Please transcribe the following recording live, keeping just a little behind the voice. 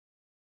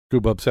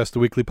Scuba Obsessed, the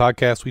weekly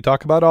podcast. We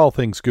talk about all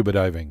things scuba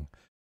diving,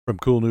 from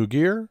cool new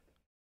gear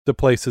to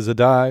places to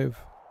dive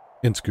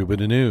in scuba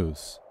to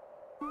news.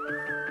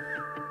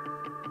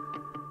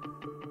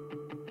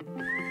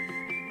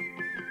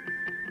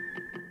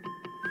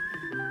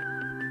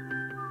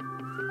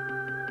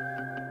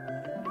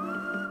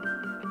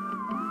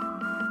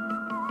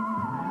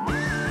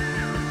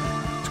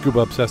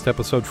 Scuba Obsessed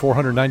episode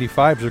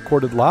 495 is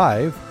recorded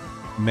live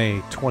May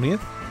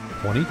 20th,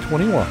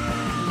 2021.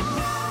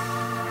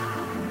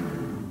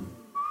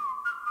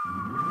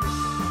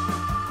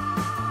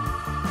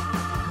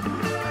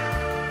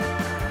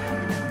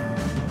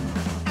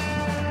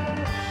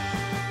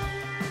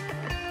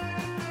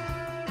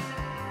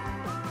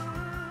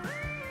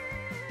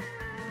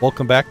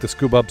 Welcome back to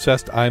Scuba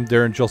Obsessed. I'm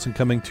Darren Gilson,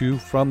 coming to you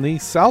from the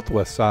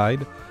southwest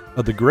side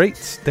of the great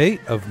state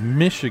of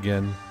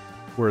Michigan,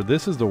 where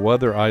this is the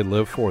weather I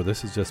live for.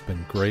 This has just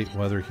been great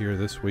weather here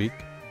this week.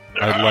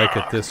 I'd like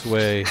it this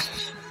way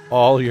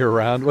all year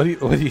round. What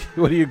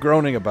are you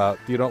groaning about?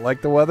 You don't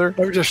like the weather?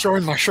 I'm just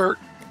showing my shirt.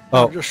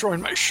 Oh. I'm just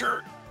showing my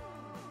shirt.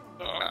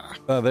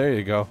 Oh, there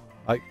you go.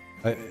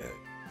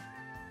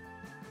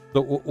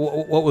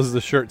 What was the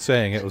shirt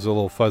saying? It was a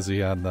little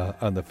fuzzy on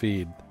the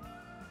feed.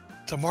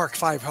 It's a Mark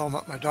V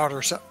helmet. My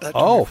daughter sent that.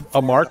 Oh,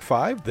 a Mark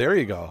V? There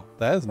you go.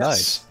 That is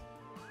nice.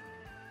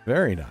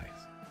 Very nice.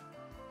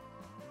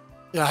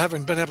 Yeah, I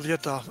haven't been able to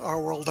get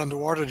Our World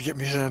Underwater to get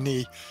me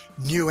any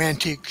new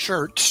antique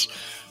shirts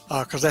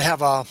because they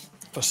have a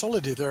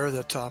facility there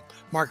that's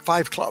Mark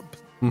V Club,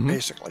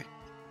 basically.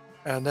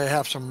 And they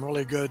have some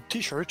really good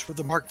T-shirts with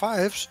the Mark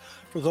Vs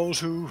for those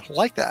who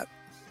like that.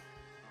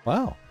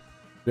 Wow.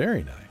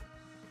 Very nice.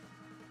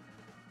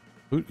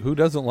 Who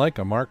doesn't like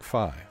a Mark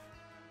V?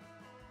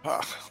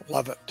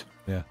 Love it.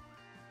 Yeah.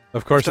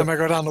 Of course. Every time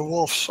I go down to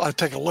Wolf's, I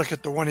take a look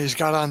at the one he's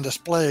got on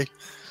display.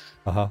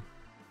 Uh-huh.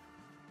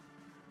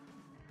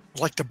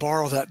 I'd like to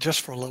borrow that just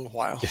for a little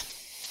while. Yeah.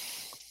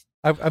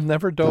 I've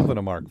never dove in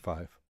a Mark V.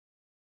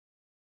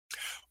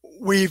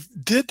 We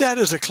did that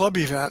as a club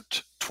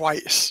event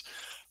twice.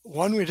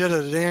 One we did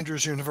it at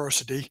Andrews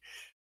University.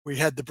 We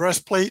had the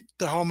breastplate,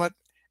 the helmet,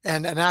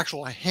 and an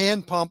actual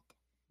hand pump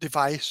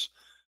device.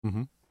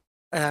 Mm-hmm.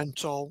 And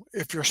so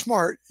if you're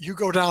smart, you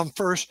go down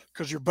first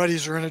because your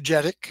buddies are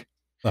energetic.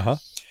 Uh-huh.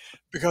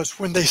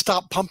 Because when they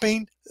stop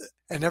pumping,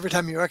 and every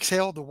time you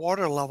exhale, the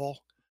water level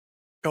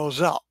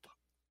goes up.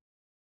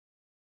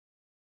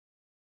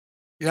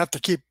 You have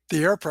to keep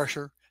the air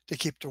pressure to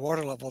keep the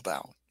water level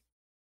down.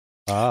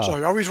 So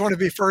you always want to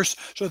be first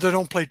so they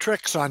don't play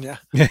tricks on you.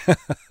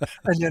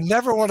 And you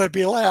never want to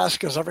be last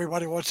because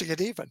everybody wants to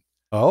get even.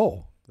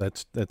 Oh,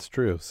 that's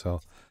true.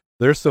 So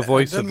there's the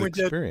voice of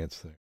experience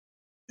there.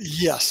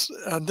 Yes.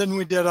 And then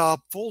we did a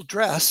full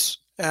dress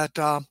at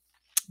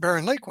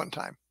Barron Lake one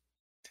time.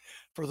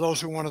 For those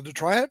who wanted to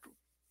try it,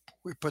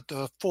 we put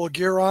the full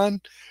gear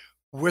on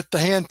with the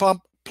hand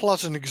pump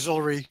plus an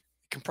auxiliary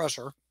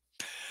compressor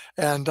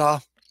and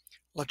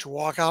let you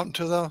walk out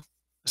into the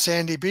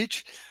sandy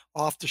beach,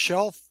 off the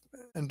shelf,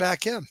 and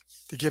back in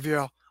to give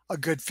you a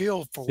good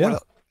feel for what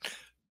it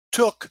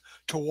took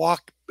to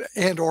walk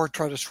and or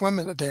try to swim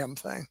in the damn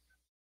thing.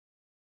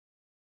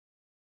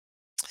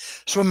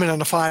 Swimming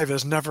in a 5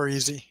 is never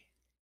easy.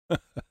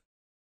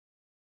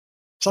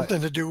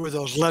 Something to do with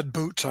those lead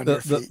boots on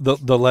your feet.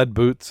 The lead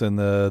boots and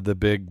the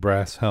big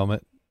brass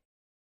helmet.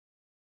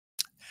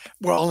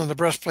 Well, and the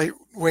breastplate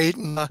weight,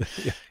 and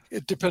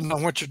it depends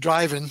on what you're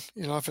driving.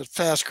 You know, if it's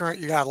fast current,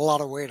 you got a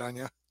lot of weight on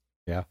you.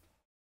 Yeah.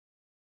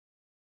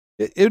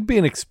 It would be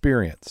an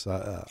experience.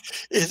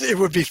 It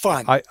would be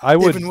fun. I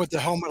would, even with the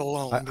helmet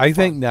alone. I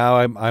think now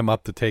I'm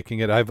up to taking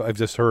it. I've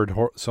just heard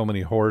so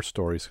many horror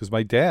stories because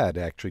my dad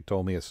actually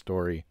told me a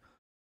story.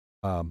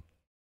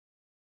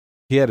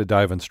 He had a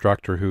dive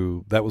instructor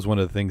who that was one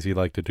of the things he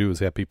liked to do is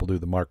have people do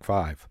the Mark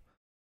V,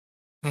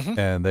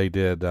 and they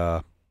did.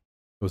 It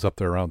was up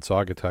there around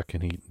Saugatuck,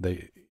 and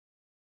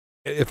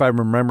if I'm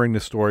remembering the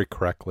story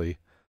correctly,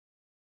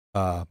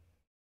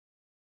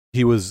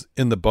 he was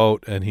in the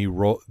boat and he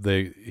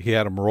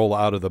had him roll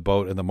out of the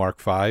boat in the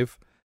Mark V,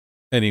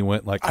 and he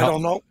went like I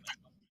don't know.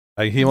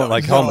 He went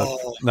like helmet.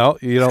 No,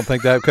 you don't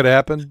think that could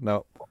happen?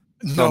 No.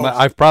 No,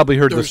 I've probably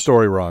heard the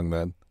story wrong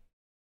then.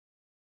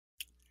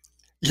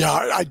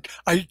 Yeah,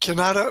 I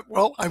cannot.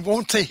 Well, I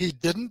won't say he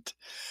didn't,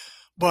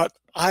 but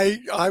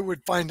I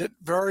would find it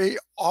very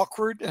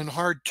awkward and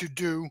hard to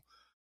do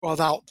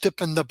without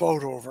tipping the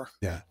boat over.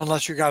 Yeah.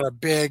 Unless you got a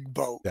big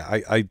boat. Yeah,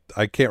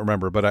 I can't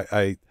remember, but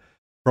I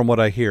from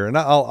what I hear, and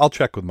I'll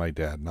check with my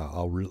dad, and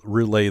I'll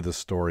relay the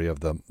story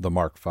of the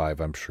Mark V.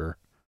 I'm sure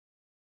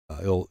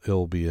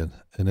it'll be an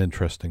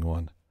interesting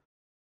one.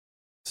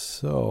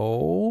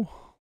 So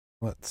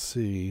let's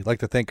see. I'd like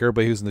to thank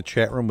everybody who's in the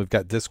chat room. We've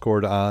got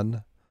Discord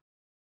on.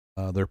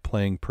 They're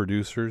playing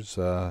producers,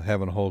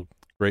 having a whole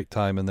great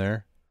time in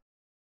there.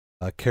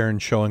 Karen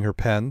showing her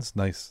pens.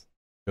 Nice.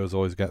 Joe's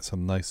always got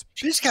some nice.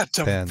 She's got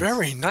some pens.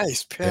 Very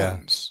nice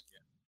pens. Yeah.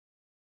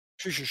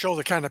 She should show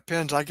the kind of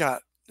pens I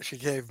got. She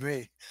gave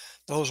me.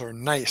 Those are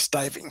nice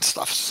diving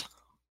stuffs.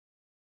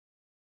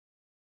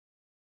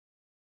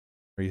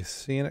 Are you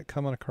seeing it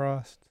coming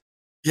across?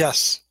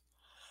 Yes.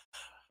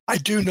 I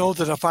do know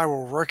that if I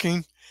were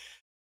working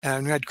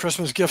and we had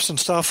Christmas gifts and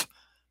stuff,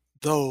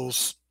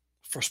 those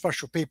for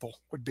special people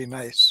would be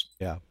nice.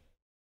 Yeah.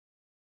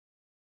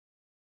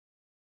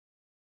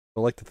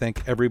 I'd like to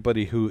thank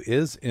everybody who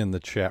is in the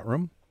chat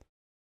room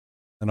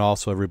and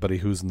also everybody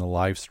who's in the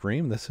live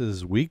stream. This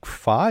is week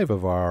 5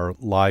 of our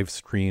live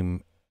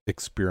stream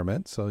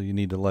experiment, so you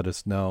need to let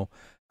us know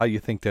how you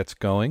think that's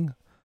going.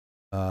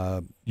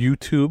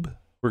 YouTube,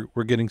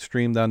 we're getting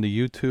streamed onto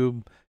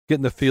YouTube,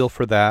 getting the feel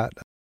for that.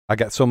 I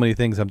got so many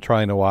things I'm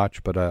trying to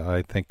watch, but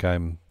I think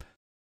I'm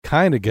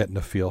kind of getting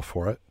a feel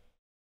for it.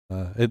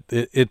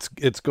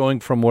 It's going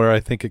from where I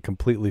think it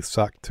completely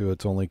sucked to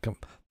it's only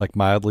like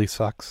mildly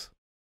sucks.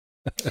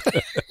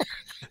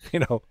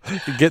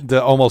 Getting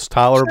to almost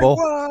tolerable.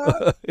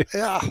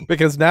 Yeah.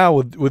 Because now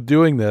with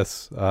doing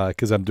this,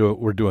 because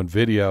we're doing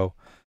video,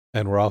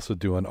 and we're also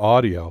doing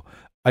audio.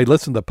 I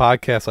listened to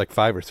podcasts like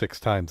 5 or 6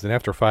 times, and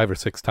after 5 or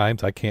 6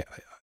 times,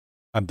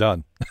 I'm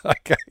done. I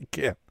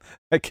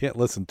can't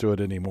listen to it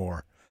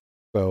anymore.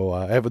 So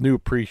I have a new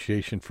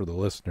appreciation for the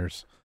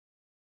listeners.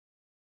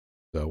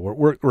 So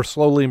we're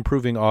slowly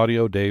improving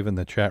audio. Dave in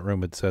the chat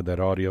room had said that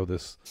audio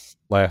this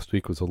last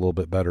week was a little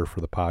bit better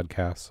for the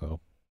podcast. So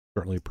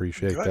certainly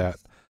appreciate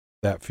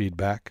that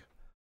feedback.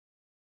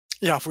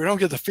 Yeah, if we don't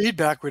get the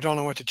feedback, we don't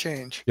know what to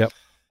change. Yep.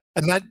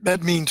 And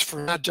that means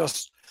for not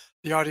just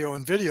the audio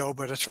and video,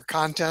 but it's for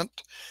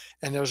content,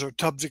 and there's a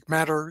subject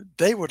matter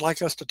they would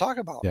like us to talk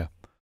about. Yeah.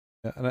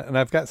 And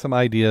I've got some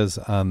ideas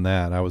on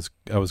that. I was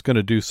going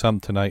to do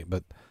some tonight,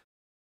 but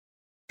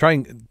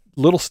trying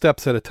little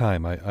steps at a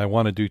time. I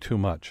want to do too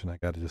much, and I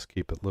got to just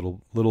keep it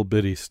little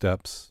bitty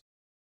steps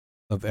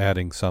of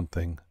adding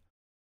something.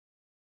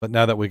 But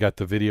now that we got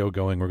the video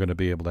going, we're going to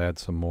be able to add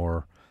some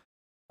more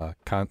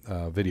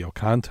video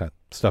content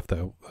stuff,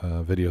 that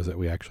videos that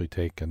we actually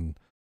take, and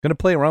going to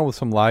play around with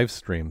some live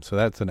streams. So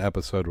that's an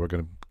episode we're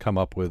going to come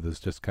up with, is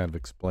just kind of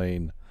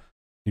explain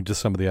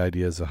just some of the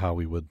ideas of how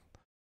we would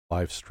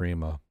live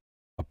stream a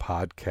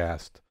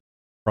podcast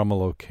from a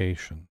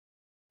location.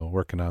 So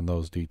working on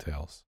those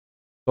details.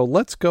 So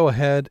let's go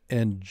ahead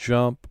and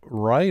jump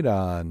right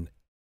on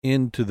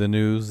into the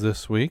news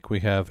this week. We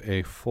have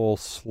a full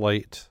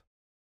slate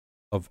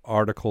of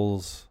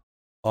articles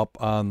up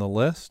on the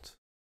list.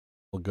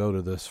 We'll go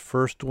to this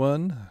first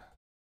one.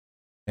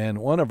 And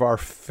one of our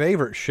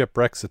favorite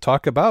shipwrecks to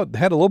talk about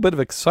had a little bit of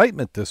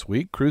excitement this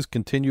week. Crews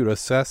continue to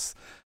assess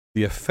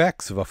the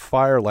effects of a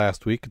fire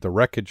last week at the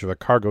wreckage of a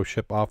cargo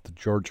ship off the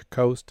Georgia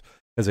coast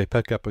as they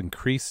pick up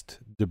increased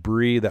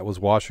debris that was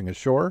washing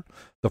ashore.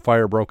 The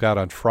fire broke out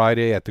on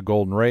Friday at the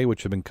Golden Ray,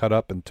 which had been cut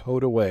up and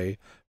towed away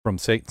from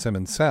St.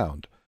 Simons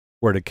Sound,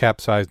 where it had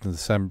capsized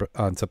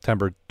on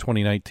September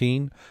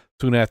 2019,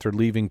 soon after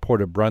leaving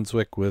Port of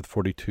Brunswick with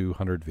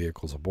 4,200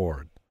 vehicles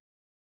aboard.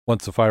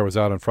 Once the fire was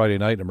out on Friday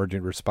night,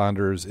 emergency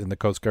responders in the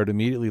Coast Guard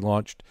immediately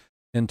launched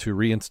into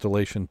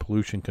reinstating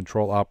pollution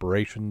control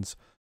operations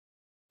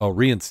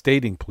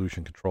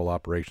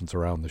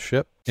around the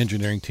ship.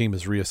 Engineering team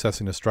is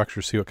reassessing the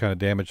structure, see what kind of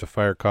damage the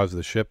fire caused to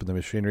the ship and the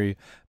machinery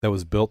that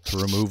was built to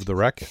remove the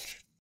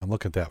wreckage. I'm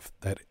looking at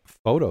that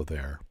photo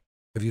there.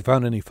 Have you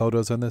found any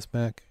photos on this,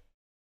 Mac?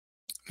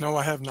 No,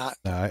 I have not.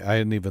 No, I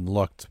hadn't even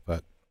looked,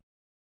 but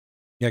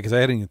yeah, because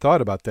I hadn't even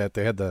thought about that.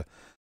 They had the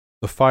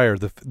fire.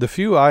 The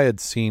few I had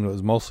seen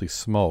was mostly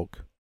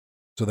smoke.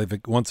 So they've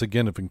once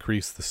again have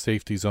increased the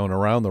safety zone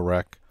around the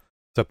wreck.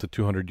 It's up to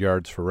 200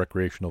 yards for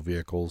recreational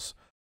vehicles.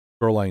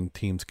 Shoreline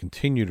teams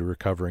continue to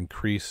recover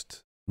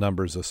increased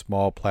numbers of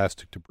small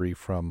plastic debris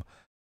from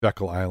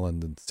Jekyll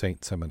Island and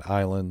St. Simon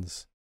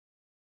Islands.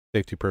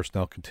 Safety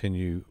personnel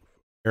continue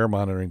air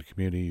monitoring the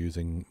community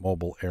using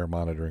mobile air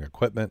monitoring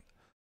equipment.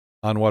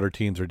 On-water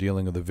teams are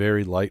dealing with the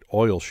very light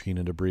oil sheen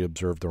and debris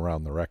observed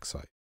around the wreck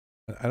site.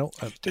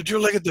 Did you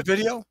look at the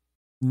video?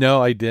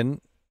 No, I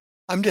didn't.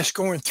 I'm just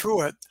going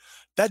through it.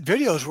 That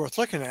video is worth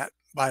looking at,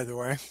 by the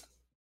way.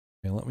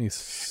 Yeah, let me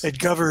It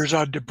covers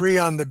debris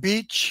on the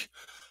beach,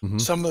 mm-hmm.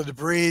 some of the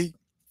debris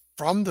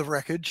from the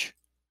wreckage,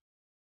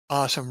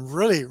 some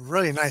really,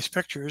 really nice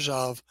pictures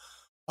of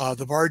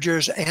the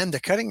barges and the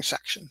cutting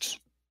sections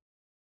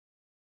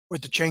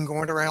with the chain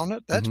going around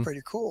it. That's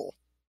pretty cool.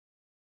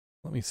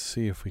 Let me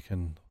see if we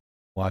can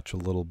watch a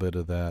little bit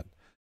of that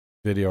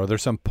video. Are there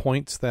some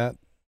points that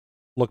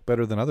look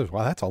better than others?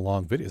 Wow, that's a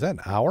long video. Is that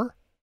an hour?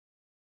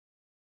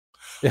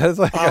 Yeah, it's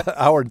like an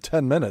hour and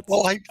 10 minutes.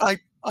 Well,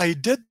 I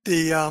did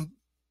the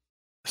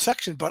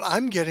section, but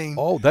I'm getting...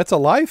 Oh, that's a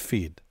live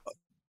feed.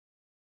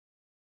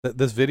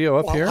 This video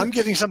up here? I'm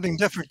getting something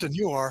different than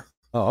you are.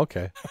 Oh,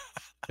 okay.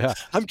 Yeah.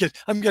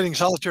 I'm getting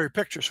solitary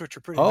pictures, which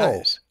are pretty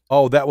nice.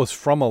 Oh, that was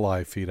from a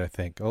live feed, I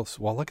think. Oh,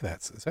 well, look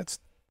at that.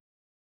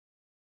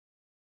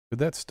 Could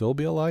that still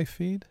be a live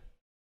feed?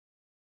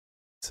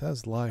 It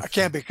says live. I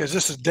can't, because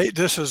this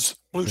is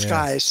blue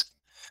skies.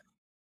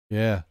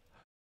 Yeah,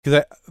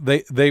 because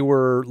they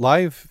were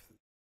live.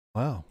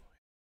 Wow,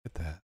 look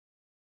at that.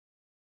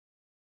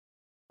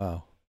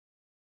 Wow.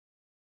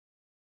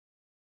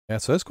 Yeah,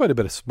 so there's quite a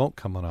bit of smoke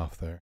coming off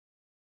there.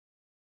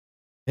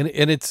 And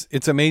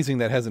it's amazing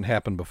that hasn't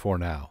happened before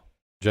now.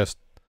 Just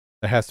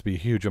there has to be a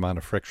huge amount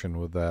of friction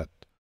with that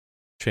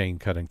chain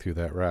cutting through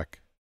that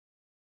wreck.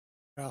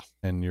 Yeah.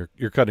 And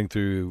you're cutting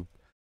through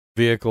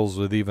vehicles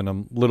with even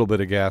a little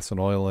bit of gas and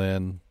oil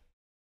in.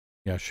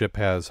 Yeah, ship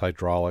has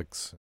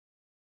hydraulics.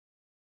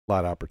 A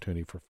lot of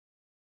opportunity for.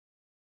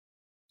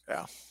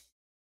 Yeah.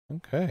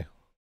 Okay.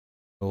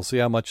 We'll see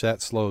how much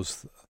that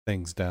slows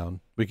things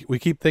down. We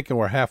keep thinking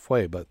we're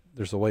halfway, but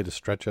there's a way to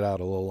stretch it out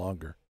a little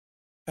longer.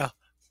 Yeah.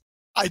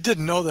 I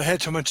didn't know they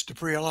had so much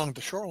debris along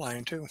the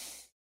shoreline too.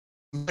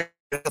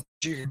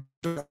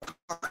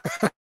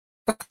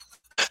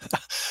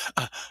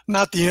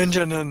 Not the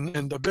engine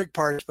and the big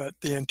parts, but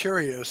the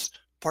interiors.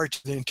 Parts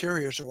of the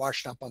interiors are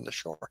washing up on the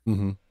shore.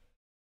 Mm-hmm.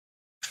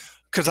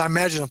 Because I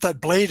imagine if that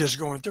blade is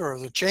going through or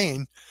the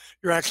chain,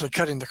 you're actually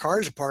cutting the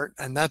cars apart,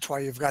 and that's why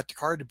you've got the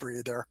car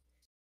debris there.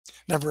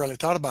 Never really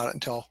thought about it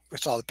until we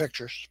saw the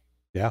pictures.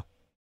 Yeah.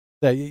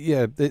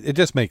 It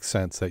just makes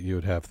sense that you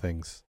would have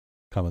things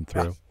coming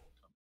through.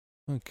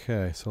 Yeah.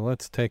 Okay, so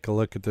let's take a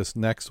look at this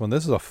next one.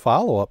 This is a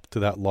follow-up to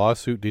that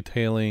lawsuit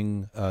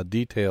detailing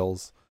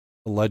details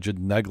alleged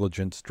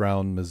negligence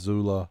drowned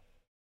Missoula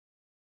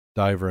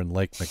diver in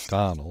Lake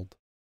McDonald.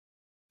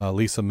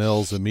 Lisa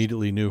Mills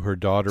immediately knew her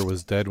daughter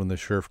was dead when the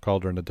sheriff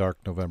called her in a dark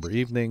November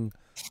evening.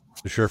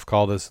 The sheriff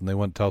called us and they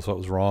wouldn't tell us what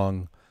was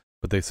wrong,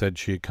 but they said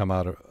she had come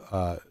out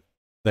of,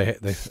 they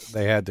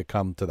had to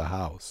come to the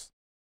house.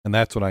 And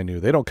that's when I knew.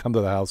 They don't come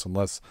to the house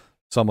unless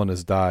someone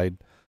has died.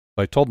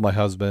 So I told my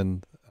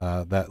husband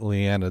that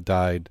Leanna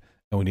died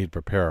and we need to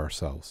prepare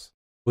ourselves.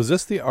 Was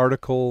this the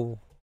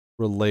article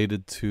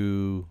related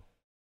to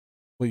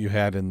what you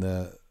had in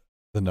the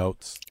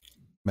notes,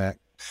 Mac?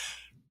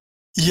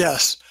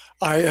 Yes.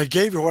 I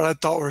gave you what I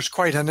thought was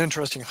quite an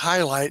interesting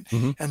highlight,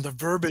 and the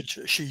verbiage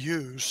she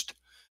used.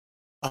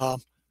 Like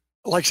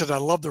I said, I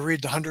love to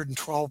read the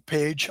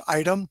 112-page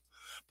item,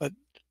 but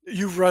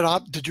you read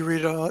up. Did you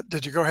read?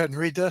 Did you go ahead and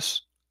read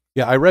this?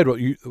 Yeah, I read what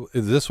you.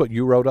 Is this what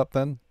you wrote up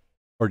then,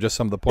 or just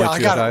some of the points?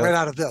 Yeah, I got it right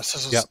out of this.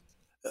 This is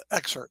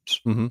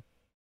excerpts. Mm-hmm.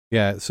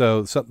 Yeah.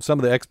 So some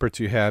of the experts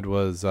you had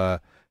was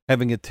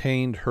having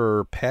attained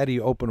her PADI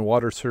open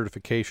water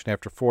certification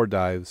after 4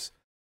 dives.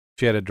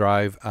 She had a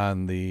drive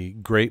on the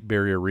Great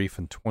Barrier Reef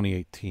in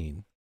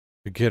 2018.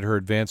 To get her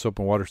advanced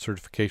open water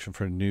certification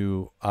for a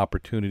new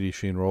opportunity,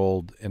 she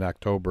enrolled in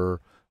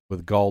October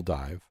with Gull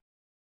Dive.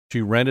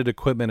 She rented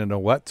equipment and a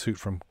wetsuit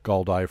from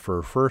Gull Dive for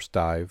her first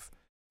dive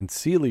in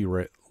Seeley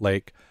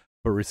Lake,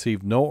 but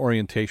received no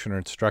orientation or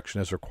instruction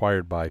as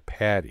required by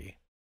PADI.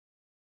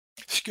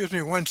 Excuse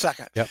me 1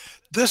 second. Yep.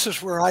 This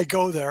is where I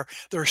go there.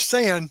 They're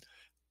saying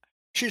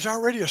she's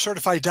already a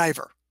certified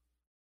diver.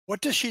 What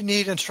does she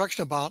need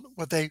instruction about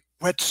with a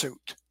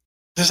wetsuit?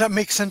 Does that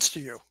make sense to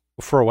you?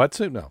 For a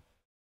wetsuit? No.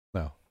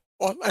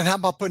 Well, and how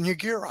about putting your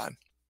gear on?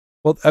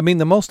 Well, I mean,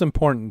 the most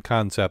important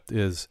concept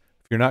is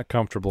if you're not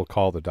comfortable,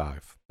 call the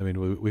dive. I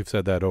mean, we've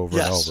said that over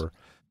and over.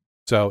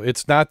 So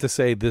it's not to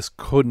say this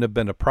couldn't have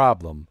been a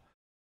problem,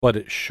 but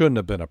it shouldn't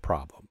have been a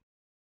problem.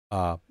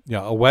 A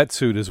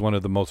wetsuit is one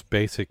of the most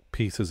basic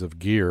pieces of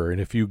gear, and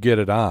if you get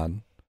it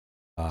on,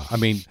 I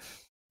mean,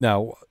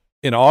 now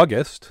in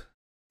August,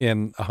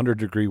 in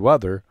 100-degree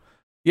weather,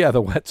 the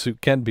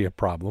wetsuit can be a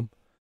problem,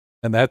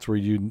 and that's where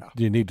you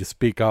need to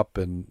speak up.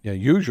 And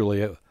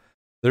usually,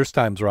 there's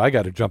times where I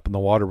got to jump in the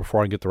water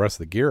before I can get the rest of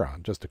the gear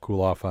on, just to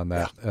cool off on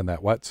that and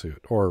that wetsuit,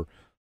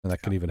 and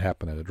that can even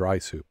happen in a dry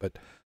suit. But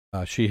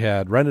she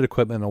had rented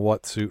equipment and a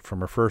wetsuit from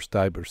her first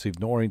dive, but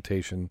received no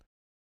orientation.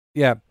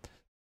 I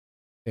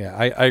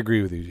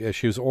agree with you. Yeah,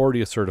 she was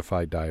already a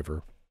certified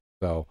diver,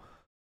 so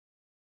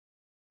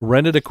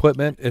rented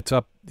equipment. It's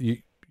up.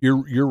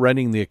 You're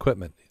renting the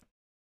equipment.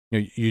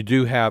 You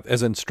do have,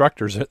 as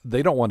instructors,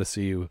 they don't want to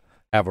see you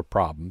have a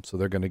problem, so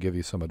they're going to give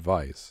you some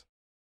advice.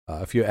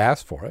 If you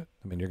ask for it,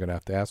 I mean, you're going to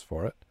have to ask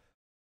for it,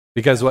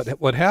 because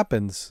what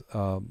happens,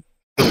 for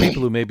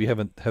people who maybe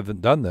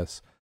haven't done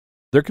this,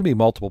 there can be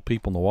multiple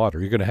people in the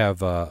water. You're going to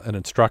have an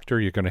instructor.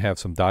 You're going to have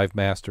some dive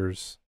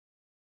masters.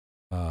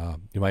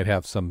 You might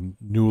have some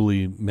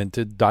newly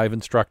minted dive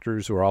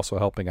instructors who are also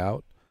helping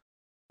out.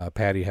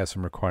 PADI has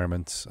some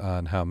requirements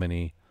on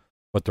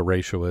what the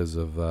ratio is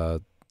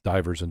of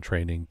divers in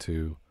training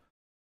to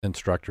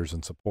instructors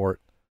and support.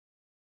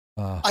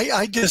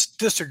 I just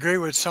disagree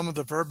with some of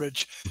the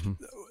verbiage.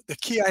 Mm-hmm. The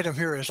key item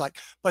here is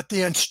but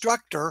the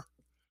instructor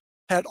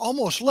had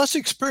almost less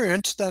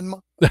experience than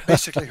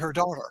basically her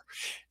daughter.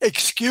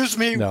 Excuse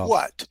me, no.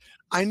 What?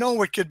 I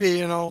know it could be,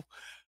 0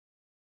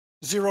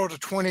 to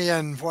 20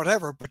 and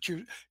whatever, but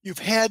you've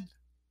had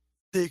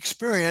the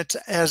experience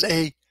as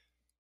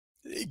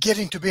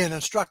getting to be an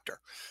instructor.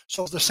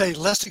 So to say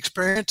less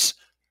experience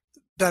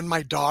than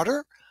my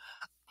daughter,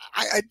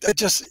 it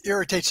just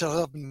irritates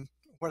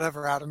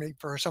whatever out of me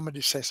for somebody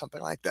to say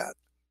something like that.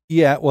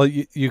 Yeah, well,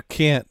 you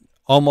can't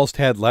almost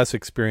had less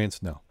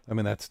experience. No, I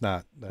mean that's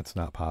not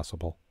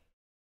possible.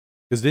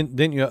 Because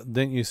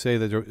didn't you say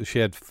that she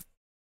had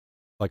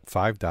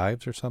 5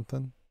 dives or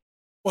something?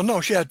 Well,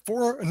 no, she had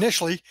 4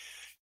 initially.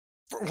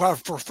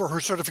 for her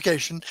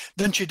certification.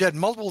 Then she did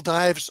multiple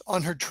dives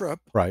on her trip.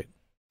 Right.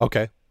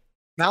 Okay.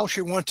 Now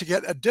she wants to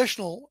get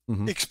additional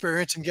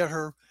experience and get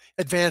her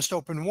advanced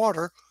open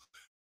water.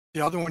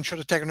 The other one should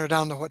have taken her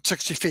down to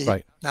 60 feet.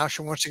 Right. Now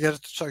she wants to get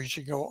it so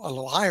she can go a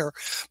little higher.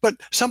 But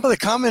some of the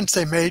comments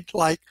they made,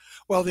 like,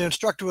 well, the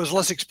instructor was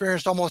less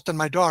experienced almost than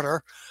my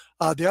daughter.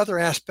 The other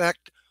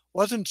aspect,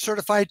 wasn't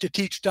certified to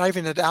teach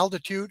diving at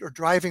altitude or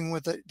diving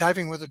with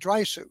a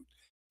dry suit.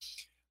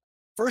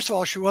 First of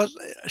all,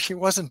 she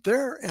wasn't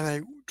there in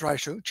a dry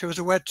suit. She was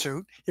a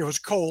wetsuit. It was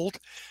cold.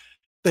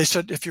 They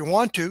said, if you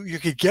want to, you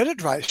could get a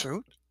dry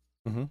suit.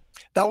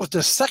 That was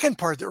the second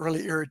part that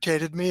really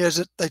irritated me, is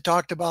that they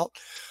talked about,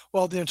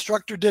 well, the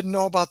instructor didn't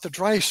know about the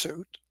dry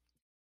suit.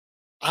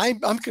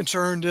 I'm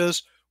concerned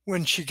is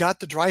when she got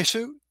the dry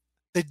suit,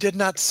 they did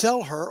not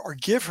sell her or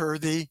give her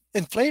the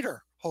inflator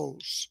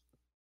hose.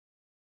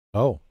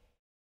 Oh.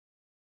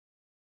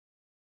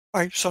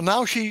 All right, so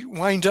now she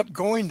winds up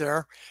going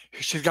there.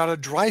 She's got a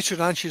dry suit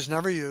on she's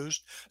never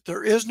used.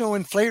 There is no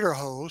inflator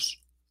hose.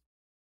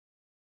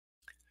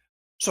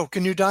 So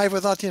can you dive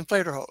without the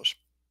inflator hose?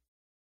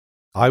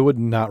 I would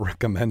not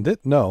recommend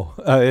it. No,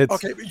 it's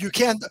okay. But you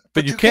can,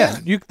 but you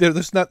can.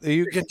 There's not.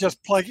 You can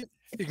just plug it.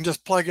 You can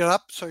just plug it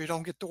up so you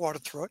don't get the water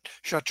through it.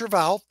 Shut your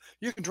valve.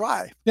 You can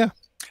dry. Yeah.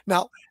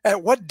 Now,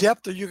 at what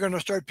depth are you going to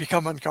start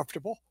become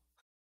uncomfortable?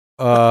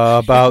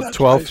 About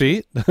 12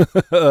 feet.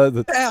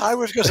 Yeah, I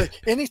was going to say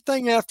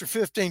anything after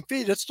 15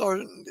 feet, it's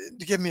starting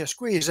to give me a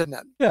squeeze, isn't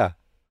it? Yeah.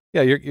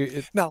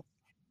 Yeah. Now,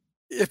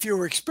 if you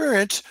were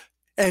experienced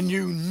and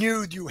you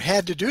knew you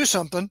had to do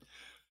something,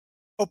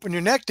 open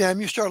your neck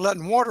dam, you start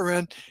letting water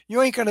in,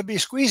 you ain't going to be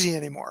squeezy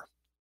anymore.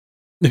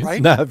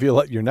 Right? Not if you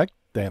let your neck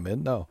dam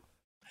in, no.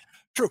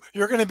 True.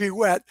 You're going to be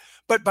wet,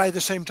 but by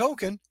the same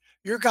token,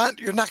 you're not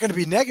going to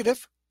be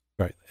negative.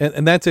 Right.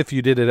 And that's if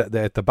you did it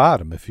at the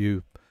bottom. If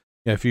you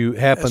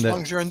happen as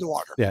long as you're in the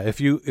water. Yeah.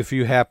 If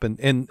you happen,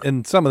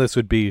 and some of this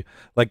would be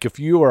like if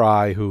you or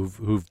I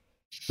who've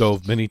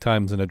dove many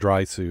times in a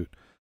dry suit,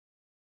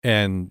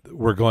 and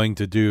we're going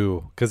to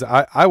do, because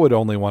I would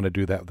only want to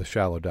do that with a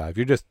shallow dive.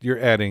 You're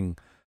adding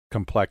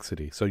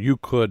complexity. So you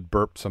could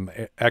burp some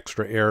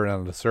extra air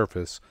on the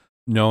surface,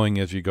 knowing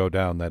as you go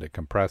down that it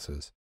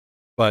compresses.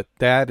 But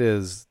that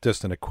is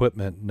just an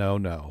equipment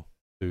no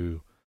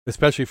to,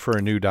 especially for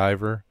a new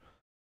diver,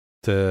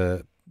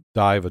 to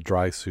dive a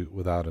dry suit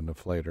without an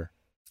inflator.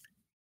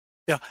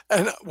 Yeah,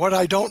 and what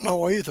I don't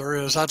know either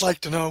is I'd like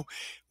to know,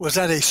 was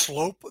that a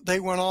slope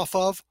they went off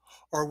of,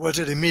 or was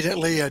it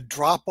immediately a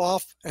drop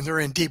off and they're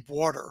in deep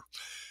water?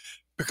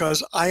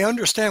 Because I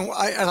understand,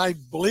 and I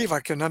believe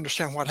I can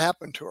understand what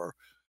happened to her.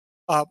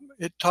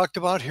 It talked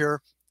about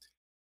here,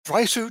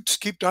 dry suits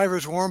keep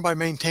divers warm by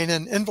maintaining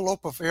an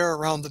envelope of air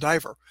around the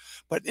diver.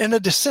 But in a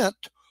descent,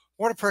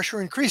 water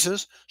pressure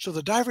increases, so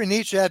the diver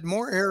needs to add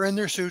more air in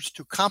their suits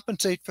to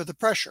compensate for the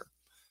pressure.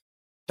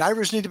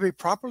 Divers need to be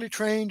properly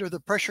trained or the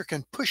pressure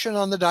can push in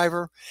on the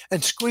diver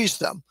and squeeze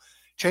them,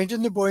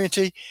 changing the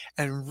buoyancy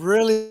and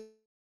really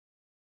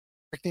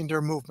affecting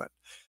their movement.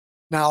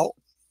 Now,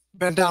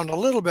 been down a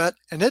little bit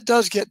and it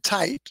does get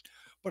tight,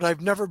 but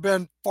I've never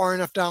been far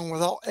enough down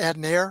without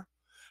adding air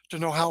to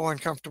know how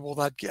uncomfortable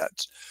that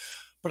gets.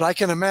 But I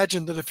can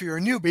imagine that if you're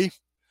a newbie,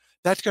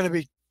 that's going to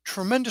be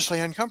tremendously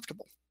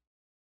uncomfortable.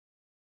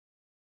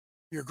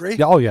 You agree?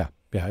 Oh yeah.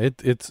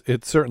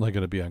 It's certainly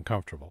going to be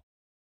uncomfortable.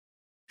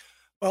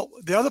 Well,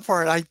 the other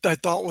part I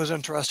thought was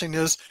interesting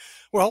is,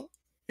 well,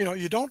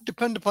 you don't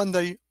depend upon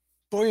the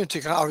buoyancy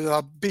or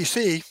the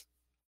BC.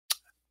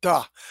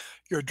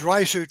 Your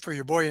dry suit for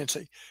your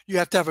buoyancy. You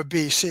have to have a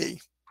BC.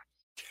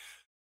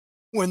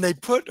 When they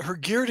put her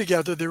gear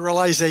together, they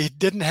realized they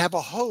didn't have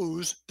a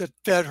hose that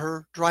fed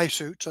her dry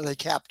suit, so they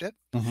capped it.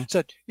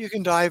 Said, you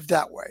can dive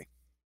that way.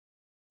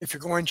 If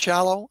you're going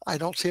shallow, I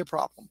don't see a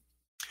problem.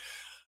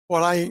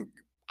 What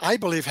I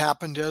believe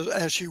happened is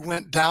as she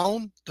went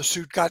down, the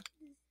suit got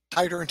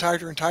tighter and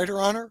tighter and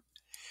tighter on her.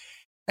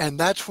 And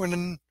that's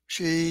when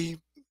she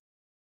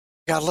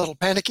got a little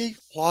panicky,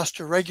 lost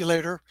her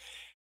regulator,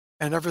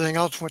 and everything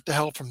else went to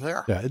hell from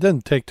there. Yeah, it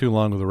doesn't take too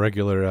long with the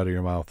regulator out of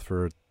your mouth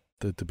for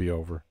it to be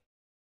over.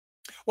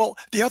 Well,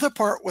 the other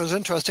part was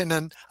interesting.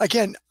 And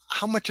again,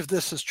 how much of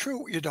this is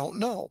true, you don't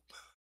know.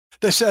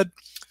 They said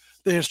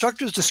the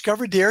instructors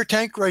discovered the air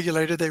tank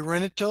regulator they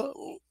rented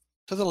to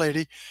the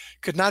lady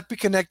could not be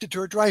connected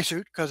to her dry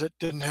suit because it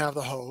didn't have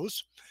the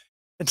hose.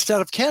 Instead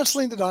of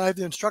canceling the dive,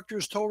 the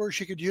instructors told her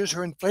she could use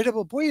her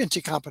inflatable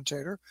buoyancy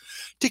compensator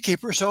to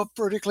keep herself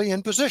vertically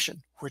in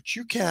position, which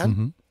you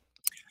can.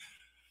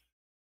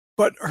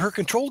 But her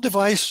control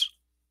device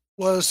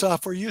was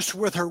for use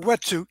with her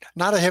wetsuit,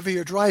 not a heavy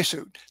or dry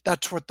suit.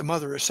 That's what the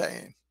mother is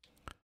saying.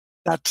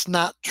 That's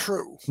not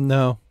true.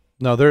 No,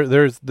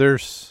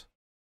 there's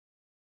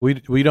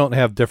we don't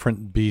have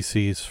different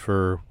BCs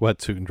for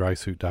wetsuit and dry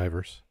suit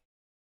divers.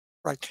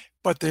 Right.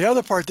 But the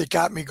other part that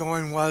got me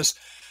going was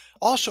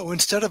also,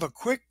 instead of a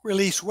quick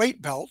release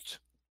weight belt,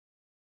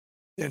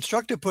 the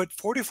instructor put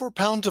 44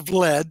 pounds of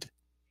lead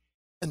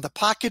in the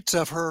pockets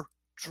of her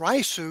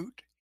dry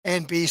suit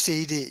and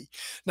BCD.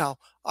 Now,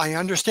 I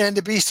understand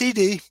the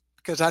BCD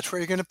because that's where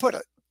you're going to put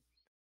it.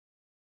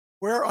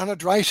 Where on a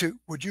dry suit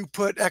would you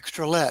put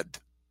extra lead?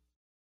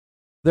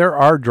 There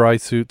are dry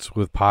suits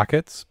with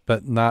pockets,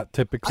 but not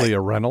typically a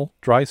rental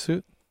dry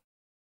suit.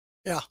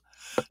 Yeah.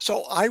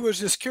 So I was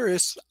just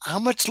curious, how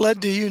much lead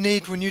do you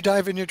need when you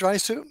dive in your dry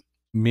suit?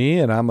 Me,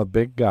 and I'm a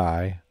big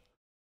guy,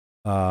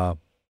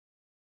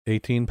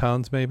 18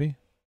 pounds maybe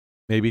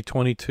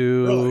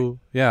 22. Really?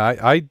 Yeah,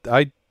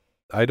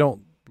 I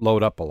don't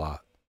load up a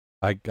lot.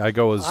 I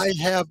go as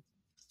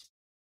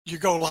You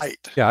go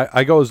light. yeah,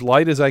 I go as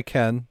light as I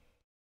can.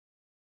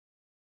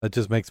 That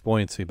just makes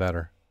buoyancy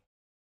better.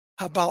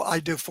 How about I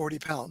do 40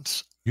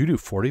 pounds? You do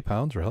 40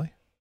 pounds, really?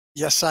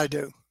 Yes, I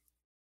do.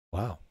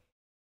 Wow.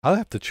 I'll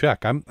have to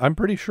check. I'm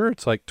pretty sure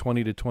it's like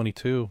 20 to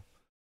 22.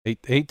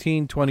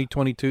 18, 20,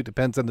 22,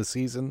 depends on the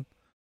season.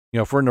 You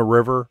know, if we're in the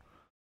river,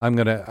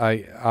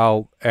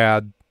 I'll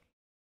add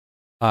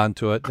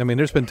onto it. I mean,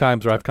 there's been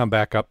times where I've come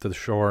back up to the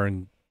shore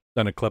and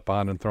done a clip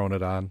on and thrown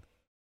it on.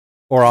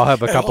 Or I'll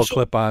have a couple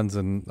clip-ons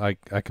and I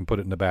can put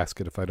it in the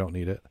basket if I don't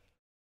need it.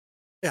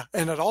 Yeah,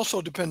 and it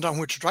also depends on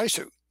which dry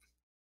suit.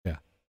 Yeah.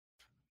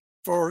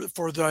 For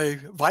the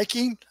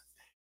Viking,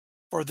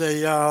 for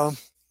the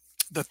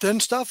thin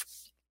stuff,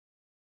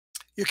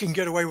 you can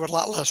get away with a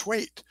lot less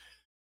weight.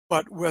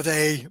 But with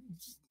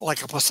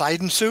like a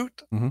Poseidon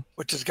suit,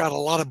 which has got a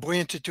lot of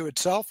buoyancy to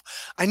itself,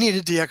 I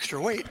needed the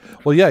extra weight.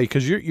 Well, yeah,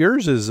 because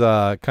yours is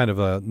kind of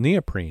a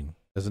neoprene,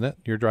 isn't it?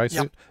 Your dry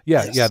suit?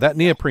 Yeah, yes. Yeah, that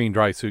neoprene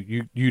dry suit.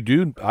 You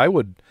do. I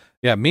would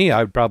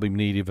probably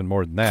need even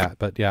more than that.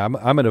 But yeah,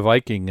 I'm in a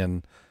Viking,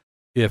 and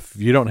if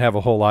you don't have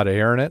a whole lot of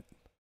air in it,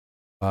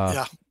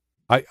 I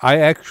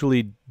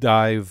actually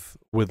dive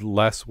with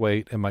less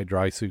weight in my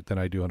dry suit than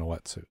I do in a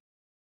wetsuit.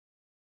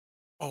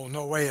 Oh,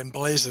 no way in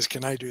blazes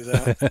can I do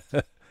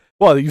that.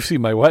 Well, you see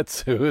my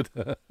wetsuit.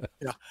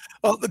 Yeah.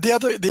 Well,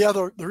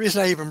 the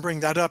reason I even bring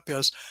that up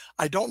is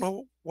I don't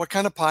know what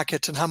kind of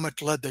pockets and how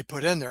much lead they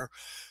put in there,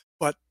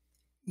 but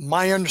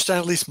my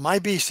understanding, at least my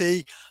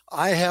BC,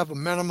 I have a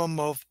minimum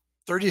of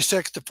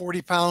 36 to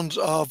 40 pounds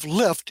of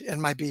lift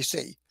in my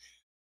BC.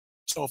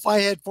 So if I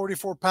had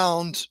 44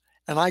 pounds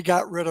and I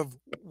got rid of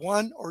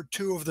one or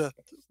two of the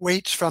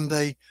weights from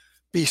the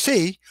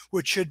BC,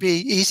 which should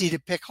be easy to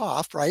pick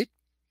off, right?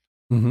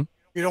 Mm-hmm.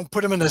 You don't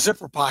put them in a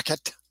zipper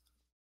pocket.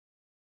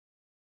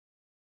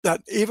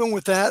 That even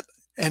with that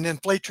and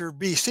inflate your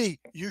BC,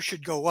 you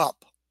should go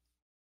up.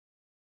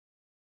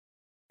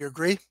 You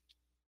agree?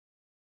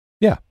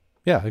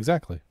 Yeah,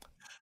 exactly.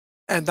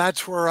 And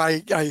that's where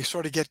I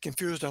sort of get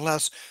confused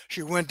unless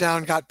she went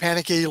down, got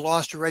panicky,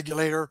 lost her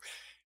regulator.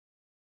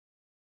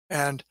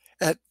 And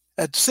at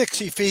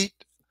 60 feet,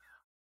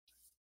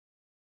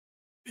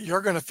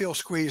 you're going to feel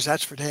squeezed.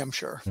 That's for damn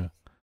sure. Yeah.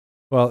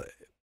 Well,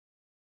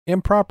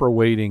 improper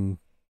weighting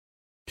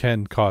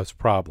can cause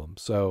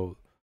problems. So,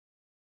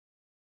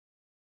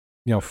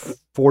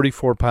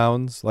 44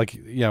 pounds, like,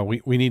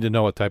 we need to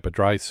know what type of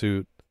dry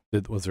suit.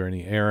 Was there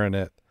any air in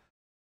it?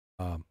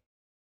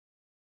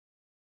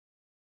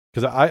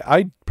 Because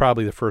I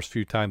probably the first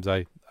few times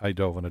I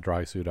dove in a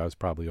dry suit, I was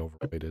probably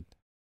overweighted.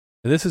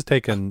 And this has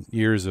taken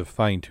years of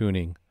fine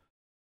tuning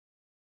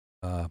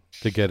to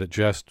get it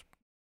just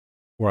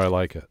where I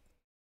like it.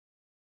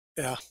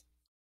 Yeah.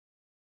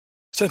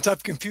 Since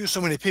I've confused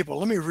so many people,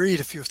 let me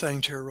read a few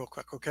things here real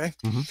quick, okay?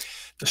 Mm-hmm.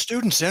 The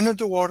students entered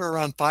the water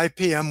around 5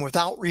 p.m.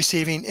 without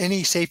receiving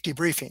any safety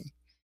briefing.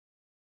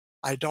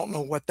 I don't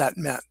know what that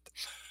meant.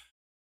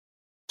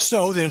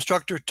 So the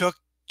instructor took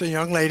the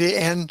young lady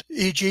and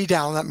EG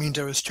down. That means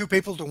there was 2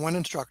 people to 1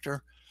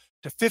 instructor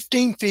to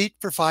 15 feet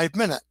for 5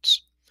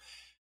 minutes,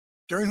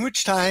 during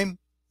which time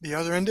the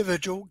other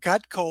individual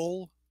got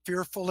cold,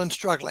 fearful, and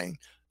struggling.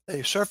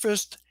 They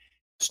surfaced.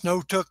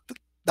 Snow took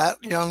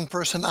that young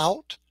person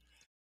out,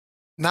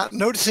 not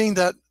noticing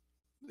that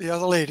the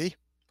other lady,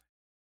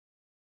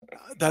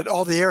 that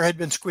all the air had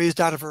been squeezed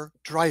out of her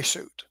dry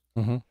suit.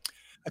 Mm-hmm.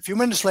 A few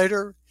minutes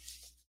later,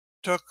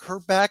 took her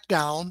back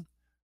down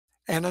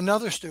and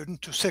another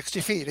student to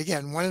 60 feet.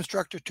 Again, 1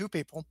 instructor, 2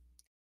 people.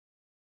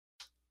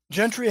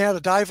 Gentry had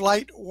a dive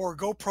light or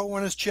GoPro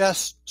on his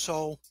chest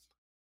so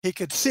he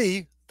could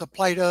see the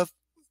plight of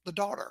the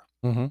daughter.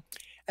 Mm-hmm.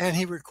 And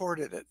he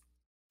recorded it.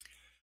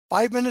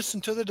 5 minutes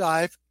into the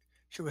dive,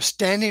 she was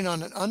standing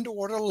on an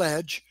underwater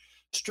ledge,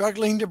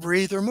 struggling to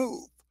breathe or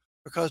move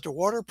because the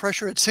water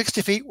pressure at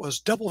 60 feet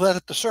was double that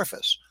at the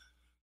surface.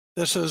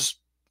 This is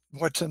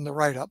what's in the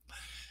write-up.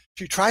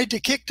 She tried to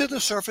kick to the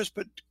surface,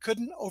 but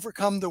couldn't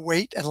overcome the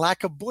weight and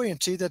lack of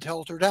buoyancy that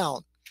held her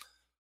down.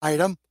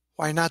 Item,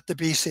 why not the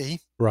BC?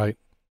 Right.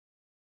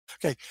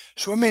 Okay,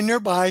 swimming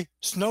nearby,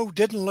 Snow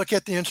didn't look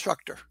at the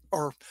instructor,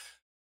 or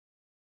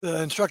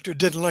the instructor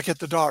didn't look at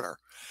the daughter.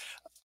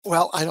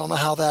 Well, I don't know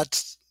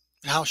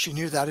how she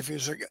knew that. If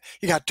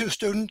you got 2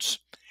 students,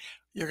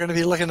 you're going to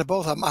be looking at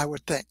both of them, I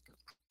would think.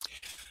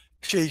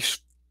 She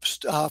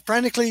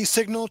frantically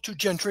signaled to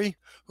Gentry,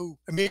 who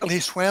immediately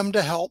swam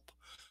to help.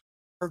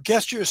 Her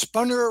gesture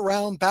spun her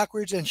around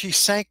backwards and she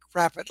sank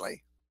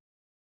rapidly.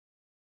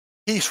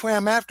 He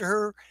swam after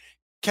her,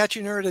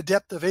 catching her at a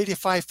depth of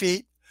 85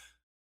 feet,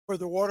 where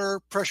the water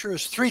pressure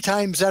is 3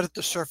 times that at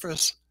the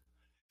surface.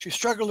 She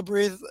struggled to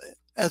breathe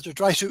as the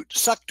dry suit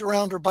sucked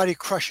around her body,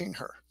 crushing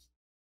her.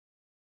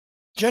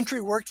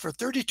 Gentry worked for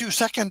 32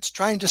 seconds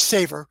trying to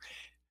save her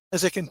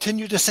as they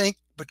continued to sink,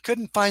 but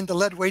couldn't find the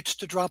lead weights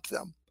to drop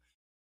them.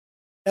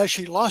 As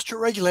she lost her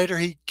regulator,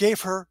 he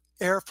gave her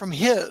air from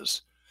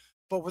his,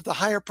 but with the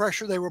higher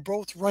pressure, they were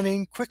both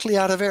running quickly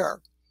out of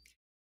air.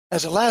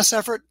 As a last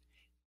effort,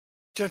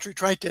 Gentry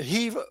tried to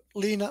heave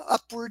Lena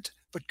upward,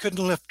 but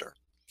couldn't lift her.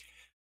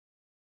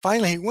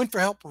 Finally, he went for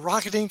help,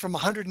 rocketing from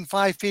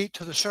 105 feet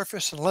to the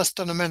surface in less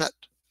than a minute.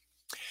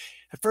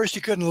 At first,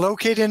 he couldn't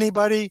locate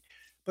anybody,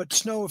 but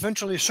snow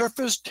eventually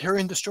surfaced.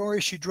 Hearing the story,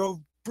 she drove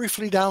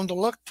briefly down to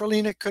look for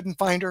Lena, couldn't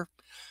find her.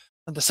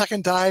 On the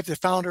second dive, they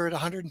found her at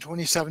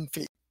 127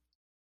 feet.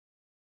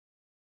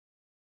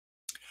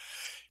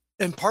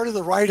 In part of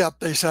the write-up,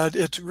 they said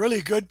it's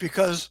really good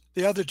because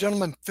the other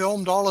gentleman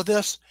filmed all of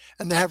this,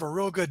 and they have a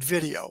real good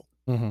video.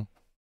 Mm-hmm.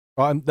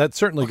 Well, that's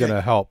certainly going to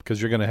help because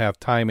you're going to have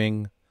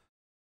timing.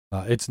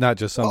 It's not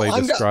just somebody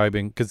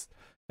describing, because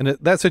in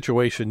that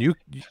situation,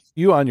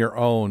 you on your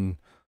own,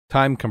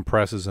 time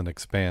compresses and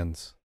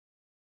expands.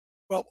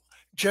 Well,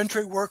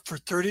 Gentry worked for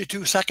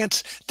 32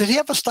 seconds. Did he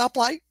have a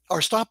stoplight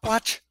or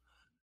stopwatch?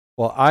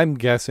 Well, I'm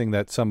guessing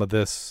that some of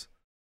this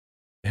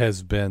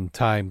has been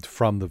timed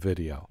from the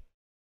video.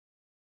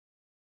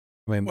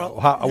 I mean, well,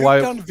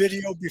 you've done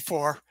video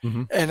before,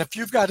 and if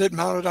you've got it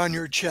mounted on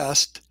your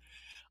chest,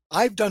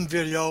 I've done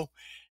video,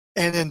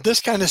 and in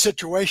this kind of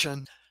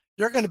situation,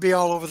 you're going to be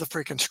all over the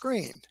freaking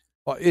screen.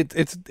 Well,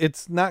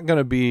 it's not going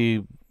to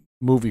be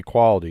movie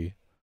quality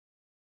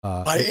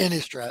by any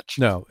stretch.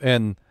 No,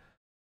 and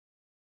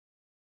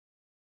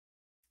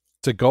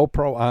to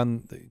GoPro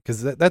on,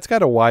 because that's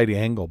got a wide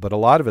angle, but a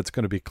lot of it's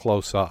going to be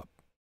close up.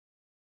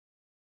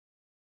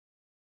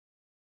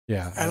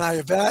 Yeah. And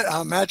I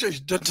imagine you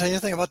didn't say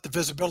anything about the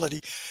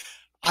visibility.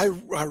 I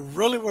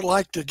really would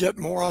like to get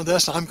more on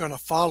this. I'm going to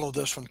follow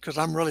this one because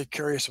I'm really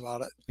curious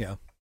about it. Yeah.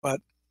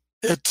 But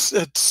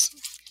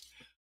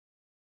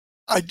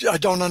I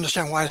don't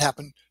understand why it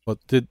happened. Well,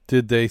 did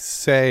they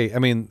say, I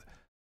mean,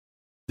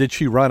 did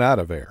she run out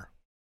of air?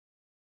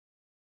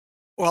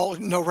 Well,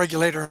 no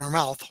regulator in her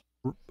mouth.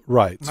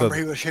 Right.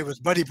 Remember, he was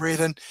buddy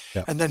breathing,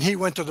 and then he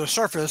went to the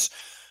surface.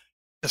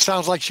 It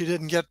sounds like she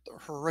didn't get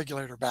her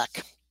regulator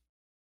back.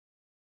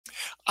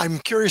 I'm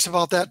curious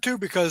about that too,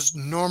 because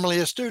normally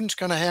a student's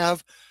going to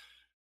have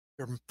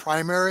your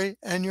primary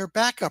and your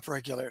backup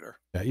regulator.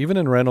 Yeah, even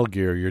in rental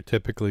gear, you're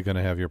typically going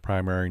to have your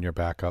primary and your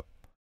backup,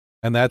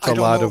 and that's a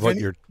lot of what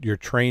you're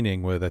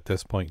training with at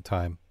this point in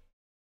time.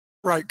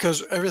 Right,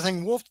 because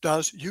everything Wolf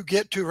does, you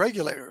get 2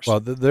 regulators. Well,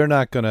 they're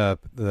not going to.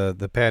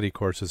 The PADI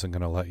course isn't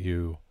going to let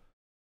you.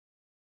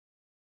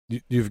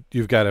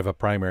 You've got to have a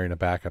primary and a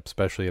backup,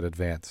 especially at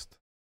advanced.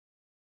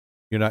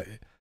 You're not.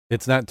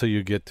 It's not until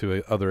you get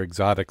to other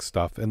exotic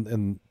stuff,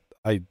 and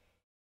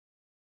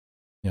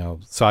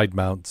side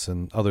mounts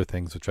and other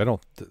things, which I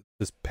don't.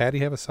 Does PADI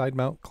have a side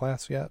mount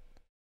class yet?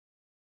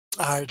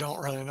 I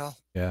don't really know.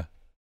 Yeah,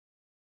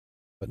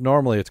 but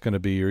normally it's going to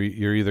be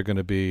you're either going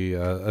to be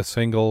a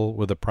single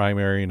with a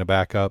primary and a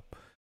backup,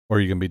 or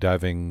you can be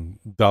diving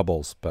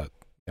doubles, but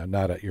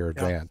not at your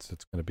advanced.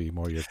 It's going to be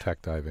more your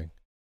tech diving.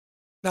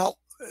 Now,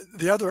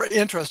 the other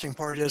interesting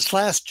part is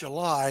last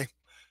July,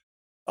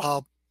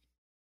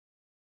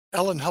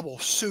 Ellen Hubble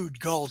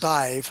sued Gull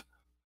Dive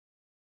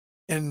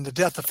in the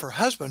death of her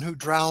husband, who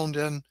drowned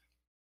in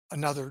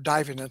another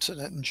diving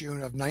incident in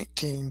June of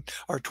 2019.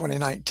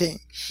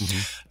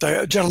 Mm-hmm.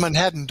 The gentleman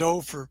hadn't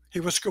dove he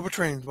was scuba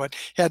trained, but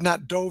he had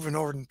not dove in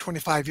over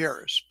 25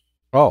 years.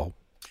 Oh,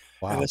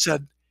 wow. And it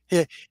said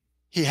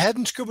he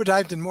hadn't scuba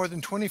dived in more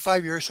than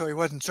 25 years, so he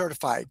wasn't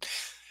certified.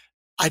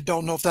 I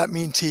don't know if that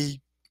means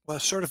he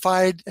was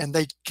certified and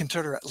they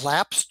consider it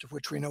lapsed,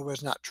 which we know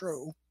is not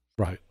true.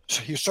 Right.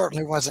 So he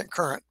certainly wasn't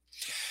current.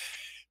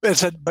 It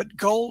said, but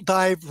Gull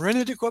Dive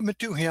rented equipment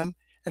to him,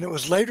 and it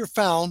was later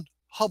found,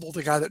 Hubble,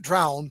 the guy that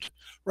drowned,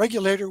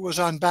 regulator was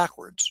on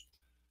backwards.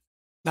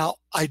 Now,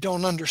 I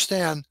don't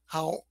understand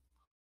how,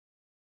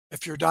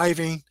 if you're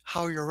diving,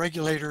 how your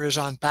regulator is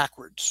on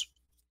backwards.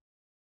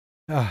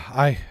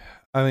 I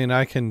mean,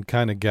 I can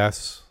kind of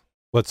guess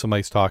what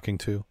somebody's talking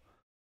to.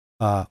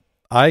 What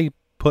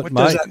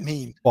does that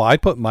mean? Well, I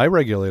put my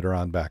regulator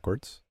on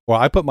backwards. Well,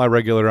 I put my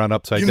regulator on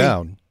upside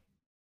down.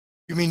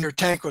 You mean your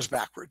tank was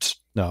backwards?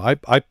 No,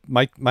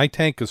 my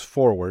tank is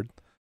forward,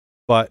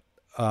 but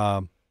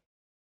I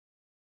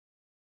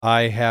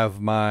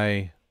have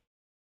my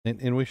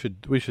and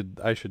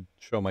I should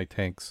show my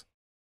tanks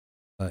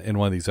in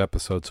one of these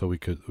episodes so we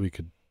could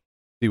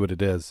see what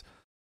it is.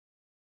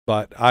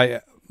 But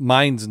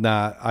mine's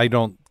not. I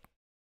don't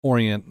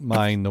orient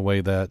mine the way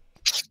that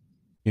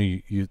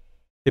you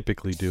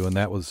typically do, and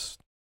that was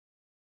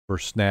for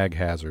snag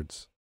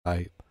hazards.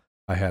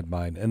 I had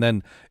mine, and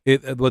then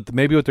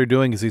maybe what they're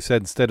doing is he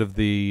said instead of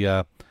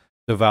the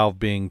valve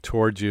being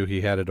towards you,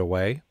 he had it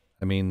away.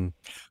 I mean,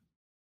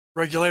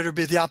 regulator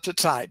be the opposite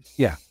side.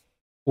 Yeah.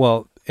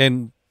 Well,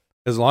 and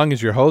as long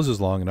as your hose is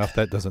long enough,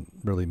 that doesn't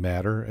really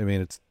matter. I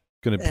mean, it's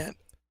going to be, And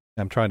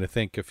I'm trying to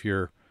think if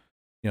you're,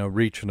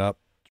 reaching up,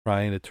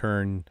 trying to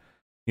turn,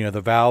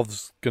 the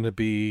valve's going to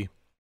be,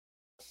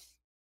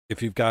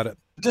 if you've got it.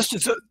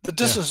 the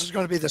distance is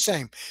going to be the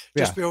same.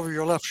 Yeah. Just be over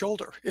your left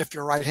shoulder if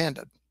you're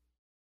right-handed.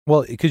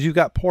 Well, because you've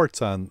got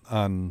ports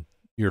on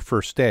your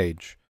first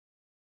stage,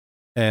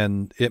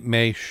 and it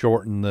may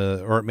shorten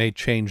or it may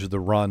change the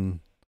run,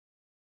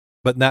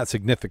 but not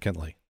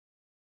significantly.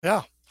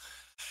 Yeah.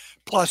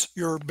 Plus,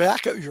 your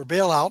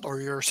bailout or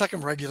your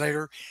second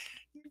regulator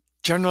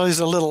generally is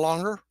a little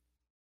longer.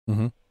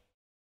 Mm-hmm.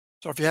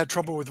 So if you had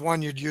trouble with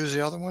one, you'd use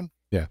the other one.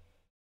 Yeah.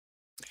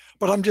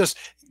 But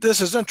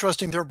this is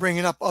interesting. They're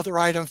bringing up other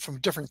items from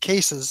different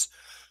cases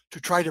to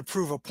try to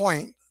prove a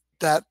point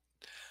that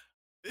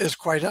is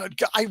quite,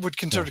 I would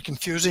consider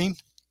confusing.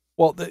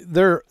 Well,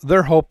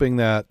 they're hoping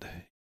that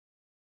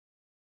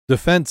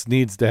defense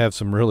needs to have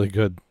some really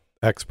good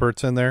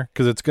experts in there,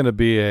 because it's going to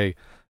be a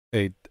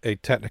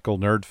technical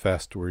nerd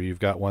fest where you've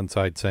got one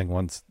side saying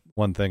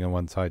one thing and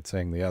one side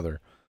saying the other.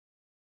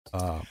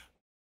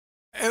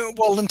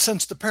 And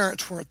since the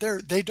parents weren't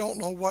there, they don't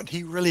know what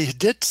he really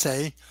did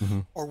say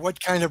or what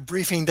kind of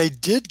briefing they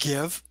did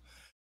give.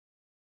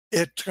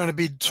 It's going to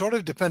be sort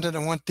of dependent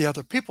on what the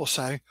other people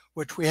say,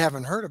 which we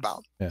haven't heard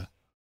about. Yeah.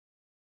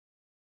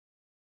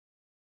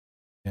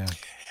 Yeah.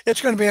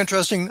 It's going to be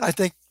interesting. I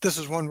think this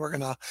is one we're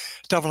going to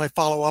definitely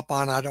follow up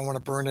on. I don't want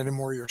to burn any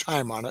more of your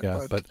time on it.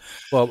 Yeah, but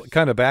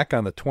kind of back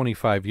on the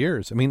 25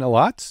 years. I mean, a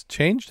lot's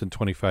changed in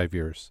 25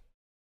 years.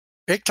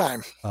 Big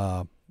time.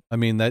 I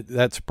mean,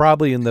 that's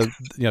probably in the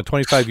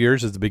 25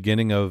 years is the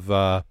beginning of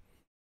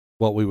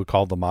what we would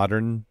call the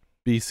modern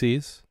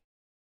BCs.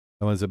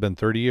 And has it been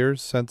 30 years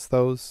since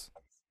those?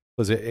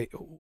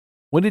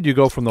 When did you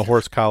go from the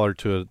horse collar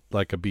to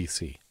like a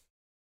BC?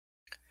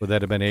 Would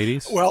that have been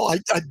 80s? Well, I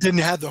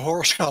didn't have the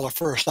horse collar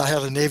first. I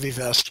had a Navy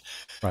vest.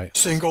 Right.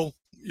 Single,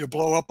 you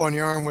blow up on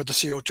your arm with the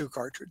CO2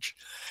 cartridge.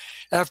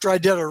 After I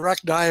did a wreck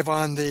dive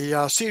on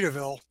the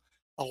Cedarville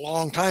a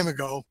long time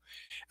ago,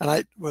 and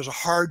it was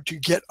hard to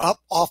get up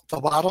off the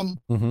bottom.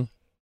 Mm-hmm.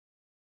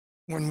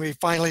 When we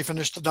finally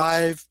finished the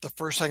dive, the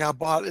first thing I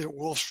bought at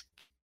Wolf's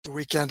the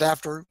weekend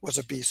after was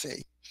a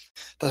BC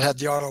that had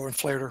the auto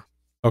inflator.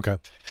 Okay.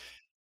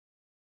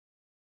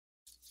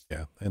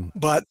 Yeah.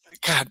 But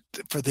God,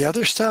 for the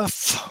other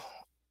stuff,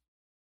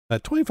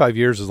 that 25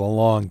 years is a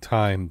long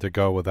time to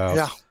go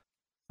without.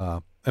 Yeah.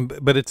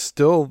 But it's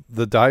still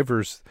the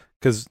divers,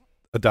 because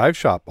a dive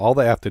shop, all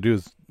they have to do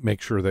is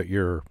make sure that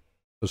you're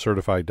a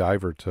certified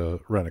diver to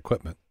rent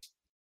equipment.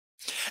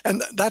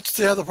 And that's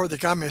the other part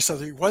that got me. So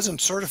he wasn't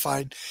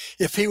certified.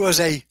 If he was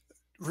a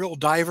real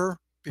diver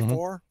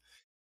before,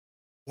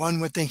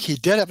 one would think he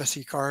did have a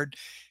C card.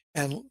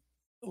 And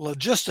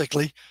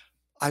logistically,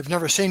 I've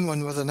never seen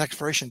one with an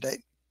expiration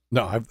date.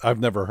 No, I've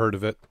never heard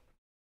of it.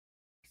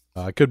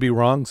 I could be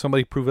wrong.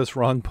 Somebody prove us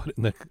wrong.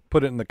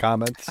 Put it in the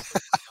comments.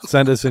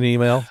 Send us an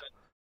email.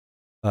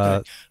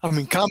 I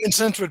mean, common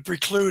sense would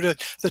preclude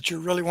it that you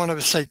really want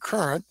to say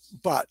current,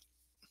 but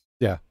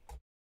yeah.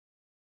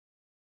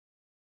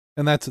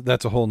 And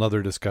that's a whole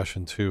nother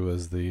discussion too,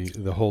 is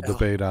the whole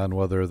debate on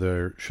whether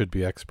there should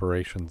be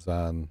expirations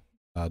on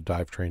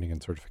dive training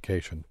and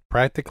certification.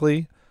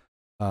 Practically,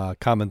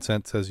 common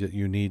sense says that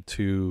you need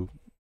to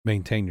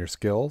maintain your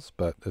skills,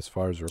 but as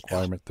far as a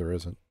requirement, there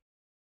isn't.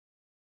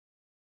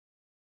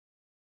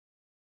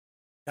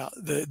 Yeah,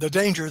 the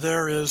danger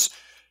there is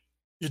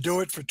you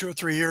do it for 2 or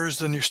 3 years,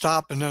 then you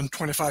stop, and then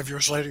 25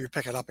 years later you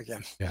pick it up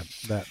again. Yeah,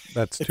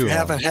 that's if too you long.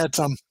 haven't had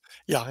some.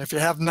 Yeah, if you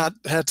have not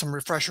had some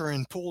refresher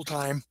in pool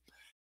time,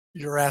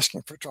 you're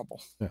asking for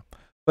trouble. Yeah,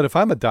 but if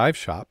I'm a dive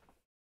shop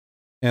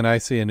and I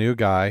see a new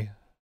guy,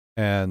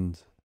 and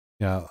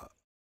I'm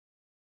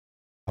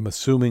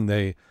assuming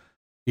they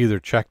either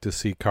checked a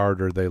C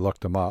card or they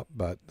looked them up,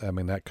 but I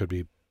mean that could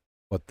be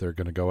what they're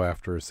going to go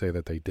after, is say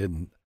that they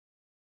didn't.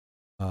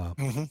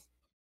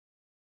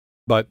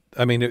 But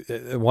I mean,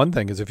 one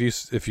thing is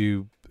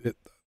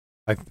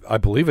I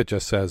believe it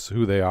just says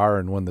who they are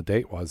and when the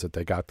date was that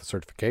they got the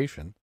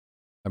certification.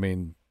 I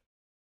mean,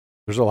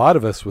 there's a lot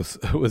of us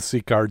with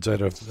C cards that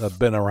have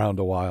been around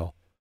a while.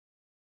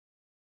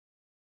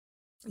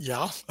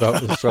 Yeah.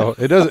 so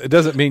it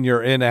doesn't mean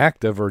you're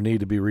inactive or need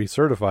to be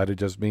recertified. It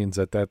just means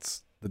that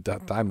that's the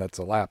time that's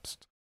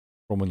elapsed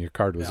from when your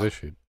card was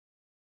issued.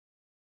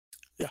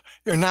 Yeah,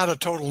 you're not a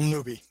total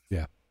newbie.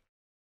 Yeah.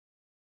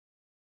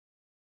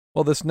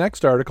 Well, this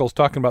next article is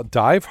talking about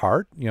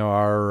DiveHeart.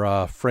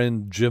 Our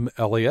friend Jim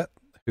Elliott,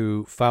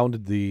 who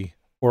founded the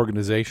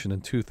organization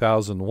in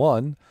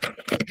 2001,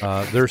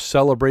 they're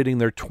celebrating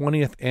their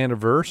 20th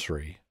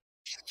anniversary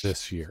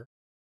this year.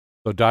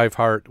 So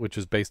DiveHeart, which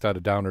is based out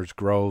of Downers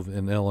Grove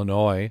in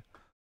Illinois,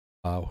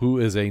 who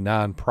is a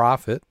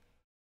nonprofit,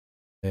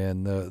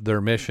 and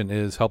their mission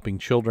is helping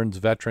children,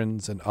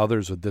 veterans, and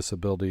others with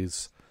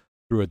disabilities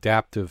through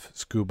adaptive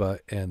scuba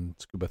and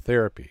scuba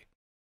therapy.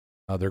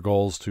 Their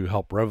goal is to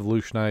help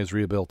revolutionize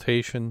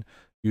rehabilitation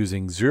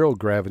using zero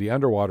gravity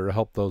underwater to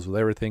help those with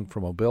everything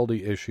from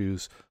mobility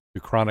issues to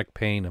chronic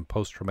pain and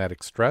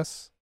post-traumatic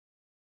stress.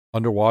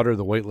 Underwater,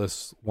 the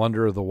weightless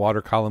wonder of the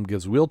water column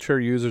gives wheelchair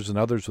users and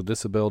others with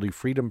disability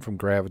freedom from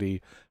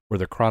gravity where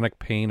the chronic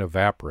pain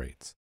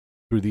evaporates.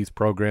 Through these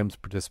programs,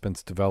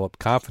 participants develop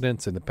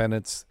confidence,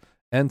 independence,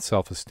 and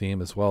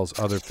self-esteem, as well as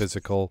other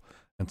physical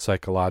and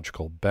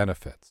psychological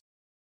benefits.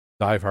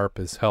 Dive Harp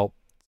has helped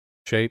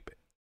shape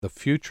the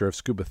future of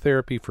scuba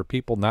therapy for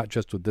people not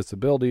just with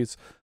disabilities,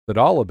 but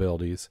all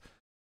abilities,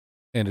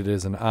 and it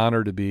is an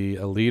honor to be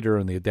a leader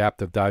in the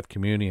adaptive dive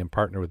community and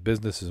partner with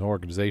businesses and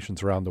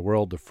organizations around the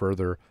world to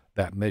further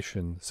that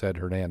mission, said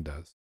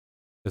Hernandez.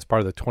 As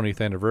part of the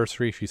 20th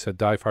anniversary, she said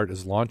Dive Heart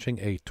is launching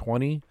a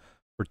 20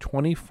 for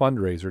 20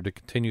 fundraiser to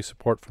continue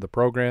support for the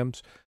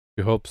programs.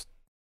 She hopes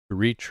to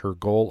reach her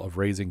goal of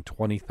raising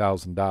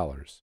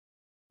 $20,000.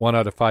 1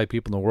 out of 5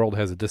 people in the world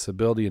has a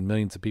disability, and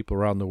millions of people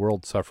around the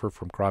world suffer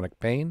from chronic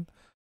pain.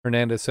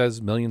 Hernandez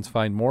says millions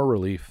find more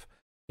relief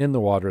in the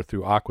water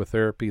through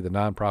aquatherapy. The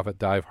nonprofit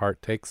Dive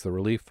Heart takes the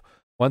relief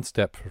one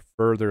step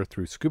further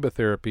through scuba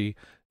therapy.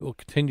 It will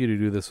continue to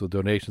do this with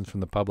donations from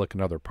the public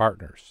and other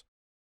partners.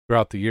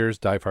 Throughout the years,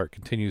 Dive Heart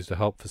continues to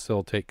help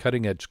facilitate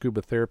cutting-edge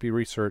scuba therapy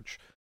research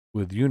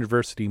with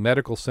university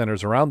medical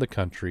centers around the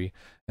country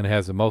and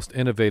has the most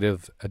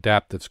innovative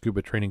adaptive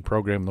scuba training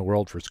program in the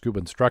world for scuba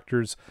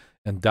instructors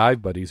and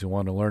dive buddies who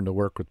want to learn to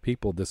work with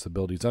people with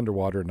disabilities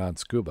underwater and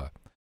non-scuba.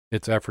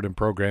 Its effort and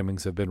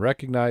programmings have been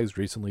recognized.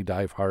 Recently,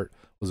 Dive Heart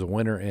was a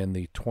winner in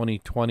the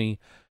 2020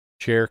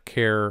 Chair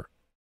Care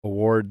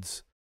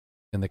Awards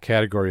in the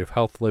category of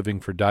Health Living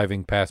for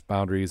Diving Past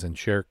Boundaries and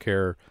Chair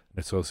Care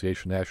and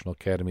Association National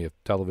Academy of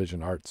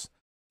Television Arts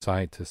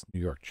Scientists New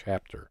York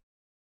chapter.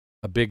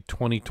 A big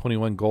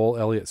 2021 goal,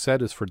 Elliott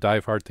said, is for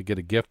Dive Heart to get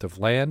a gift of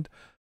land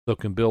so it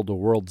can build the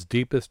world's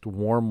deepest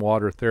warm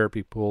water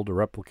therapy pool to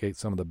replicate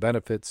some of the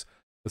benefits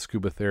of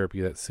scuba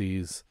therapy that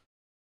sees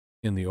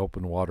in the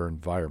open water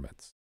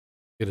environments.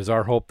 It is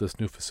our hope this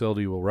new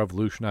facility will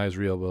revolutionize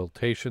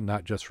rehabilitation,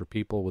 not just for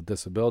people with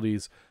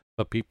disabilities,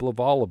 but people of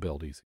all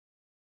abilities.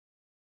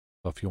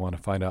 So if you want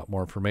to find out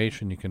more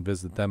information, you can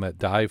visit them at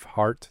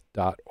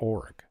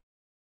diveheart.org.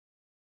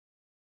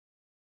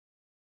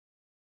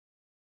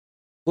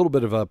 A little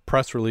bit of a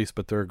press release,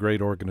 but they're a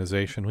great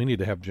organization. We need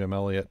to have Jim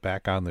Elliott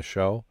back on the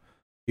show.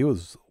 He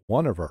was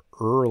one of our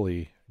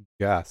early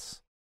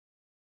guests,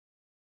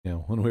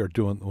 when we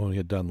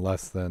had done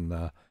less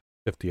than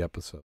 50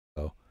 episodes.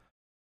 So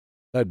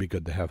that'd be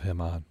good to have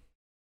him on.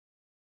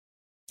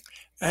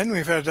 And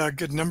we've had a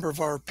good number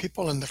of our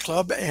people in the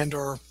club and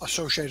or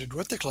associated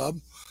with the club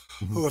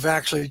who have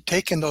actually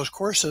taken those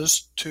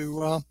courses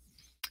to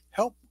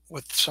help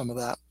with some of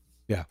that.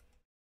 Yeah.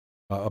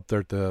 Up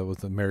there with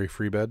the Mary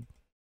Free Bed.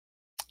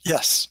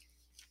 Yes.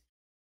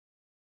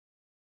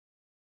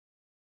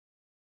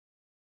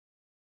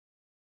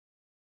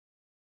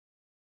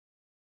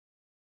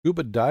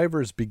 Scuba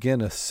divers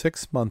begin a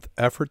 6-month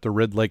effort to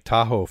rid Lake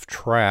Tahoe of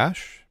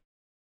trash.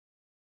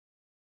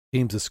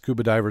 Teams of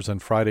scuba divers on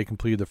Friday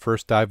completed the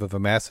first dive of a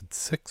massive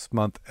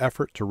 6-month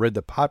effort to rid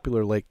the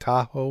popular Lake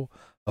Tahoe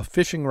of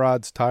fishing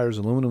rods, tires,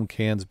 aluminum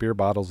cans, beer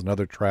bottles, and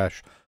other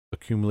trash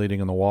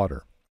accumulating in the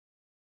water.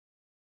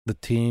 The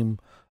team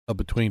of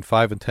between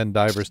 5 and 10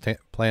 divers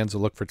plans to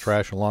look for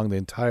trash along the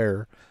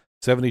entire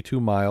 72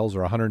 miles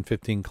or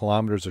 115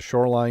 kilometers of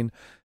shoreline,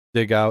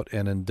 dig out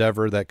an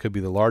endeavor that could be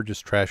the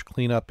largest trash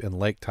cleanup in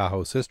Lake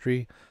Tahoe's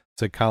history,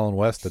 said Colin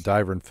West, the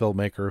diver and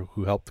filmmaker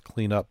who helped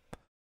clean up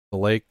the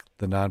lake,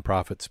 the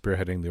nonprofit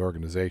spearheading the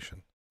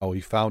organization. Oh,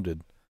 he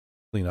founded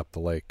Clean Up the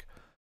Lake.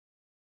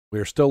 We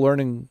are still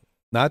learning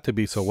not to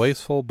be so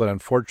wasteful, but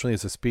unfortunately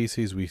as a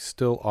species we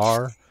still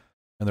are,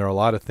 and there are a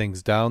lot of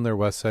things down there,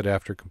 West said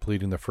after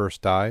completing the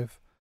first dive.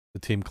 The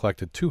team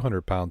collected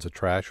 200 pounds of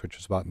trash, which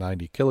is about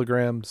 90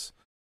 kilograms,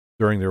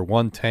 during their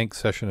one tank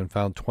session and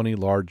found 20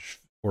 large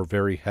or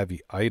very heavy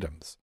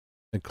items,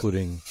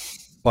 including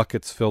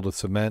buckets filled with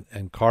cement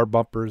and car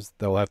bumpers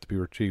that will have to be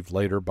retrieved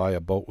later by a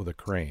boat with a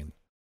crane.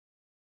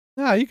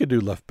 Yeah, you could do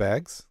lift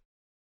bags.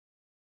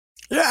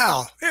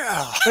 Yeah.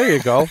 There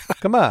you go.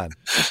 Come on.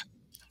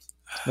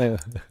 The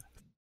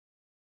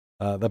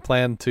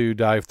plan to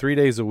dive 3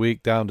 days a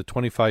week down to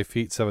 25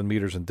 feet, 7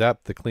 meters in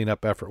depth. The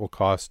cleanup effort will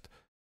cost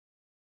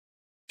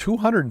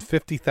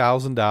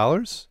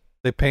 $250,000.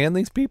 They paying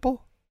these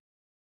people?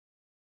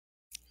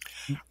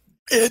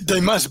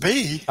 They must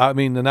be. I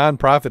mean, the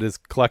nonprofit is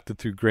collected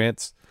through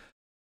grants.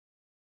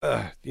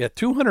 Yeah,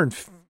 200.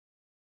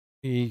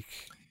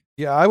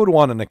 Yeah, I would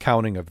want an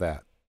accounting of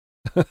that.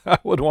 I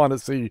would want to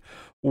see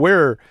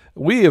where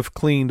we have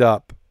cleaned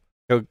up.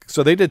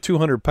 So they did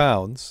 200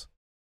 pounds.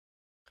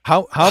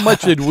 How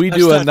much did we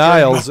do at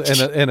Niles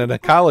in an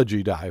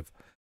ecology dive?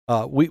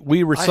 We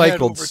recycled. I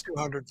had over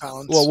 200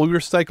 pounds. Well, we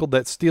recycled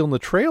that steel in the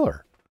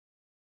trailer.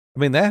 I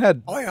mean, that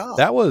had. Oh yeah.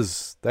 That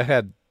was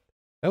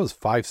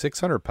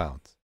 500-600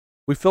 pounds.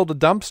 We filled a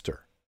dumpster.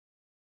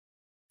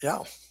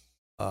 Yeah.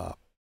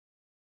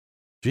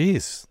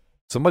 Geez,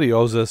 somebody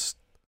owes us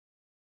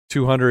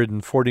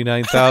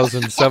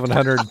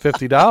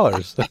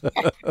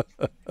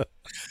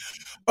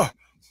 $249,750.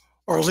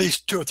 Or at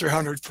least 200 or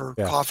 300 for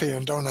coffee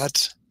and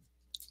donuts.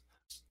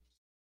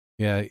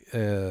 Yeah,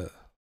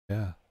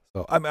 Yeah.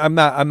 So I'm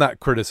not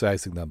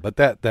criticizing them, but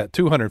that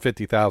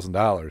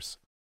 $250,000,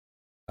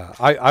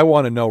 I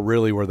want to know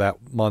really where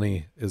that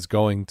money is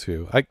going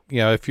to.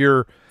 If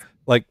you're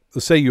like,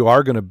 say you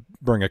are going to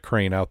bring a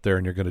crane out there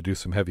and you're going to do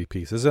some heavy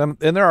pieces, and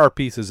there are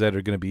pieces that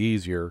are going to be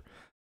easier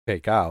to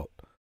take out,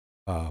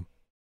 but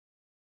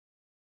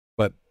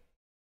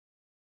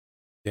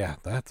yeah,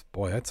 that's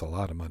a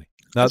lot of money.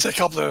 Now, That's a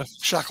couple of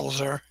shekels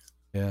there.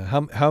 Yeah.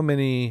 How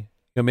many?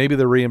 Maybe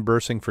they're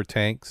reimbursing for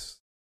tanks.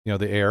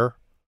 The air.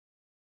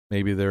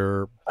 Maybe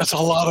they're. That's a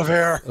lot of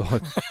air.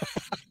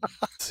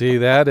 See,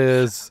 that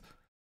is.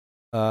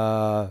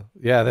 Yeah,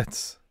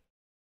 that's.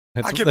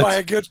 I could buy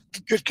a good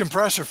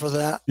compressor for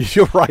that.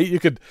 You're right. You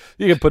could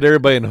put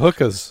everybody in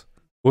hookahs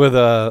with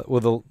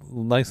a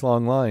nice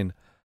long line.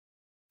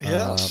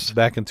 Yes.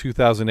 Back in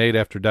 2008,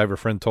 after a diver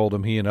friend told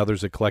him he and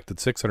others had collected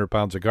 600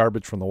 pounds of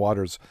garbage from the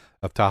waters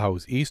of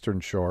Tahoe's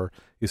eastern shore,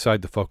 he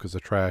decided to focus the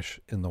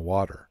trash in the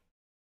water.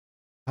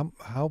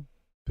 How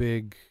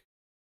big?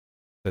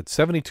 That's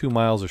 72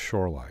 miles of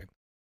shoreline.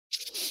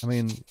 I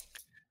mean,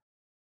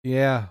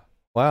 yeah.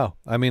 Wow.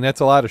 I mean,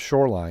 that's a lot of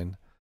shoreline.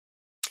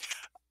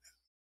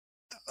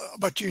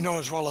 But you know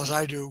as well as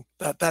I do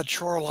that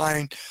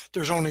shoreline,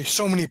 there's only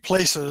so many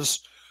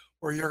places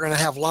where you're going to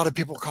have a lot of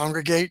people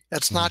congregate.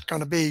 That's not going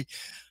to be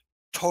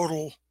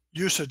total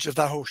usage of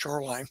that whole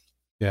shoreline.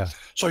 Yeah.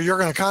 So you're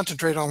going to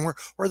concentrate on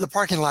where the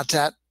parking lot's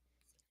at.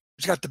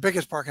 It's got the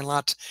biggest parking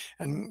lots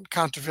and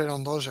concentrate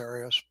on those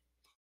areas.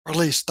 Or at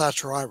least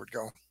that's where I would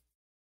go.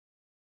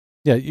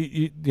 Yeah.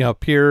 You know,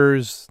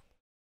 piers,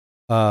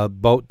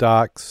 boat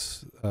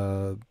docks,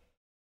 find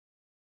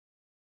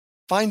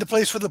the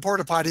place for the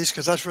porta potties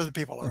because that's where the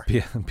people are.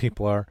 Yeah,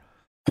 people are.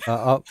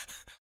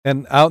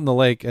 And out in the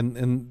lake,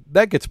 and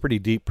that gets pretty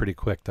deep pretty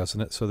quick,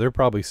 doesn't it? So they're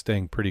probably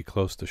staying pretty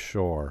close to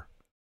shore.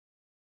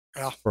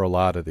 Yeah. For a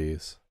lot of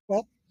these.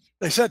 Well,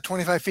 they said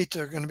 25 feet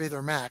are going to be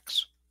their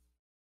max.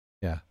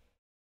 Yeah.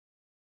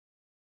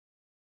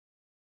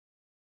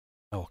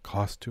 That will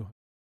cost too.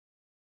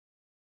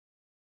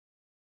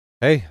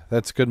 Hey,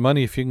 that's good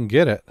money if you can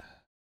get it. If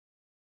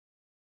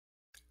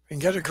you can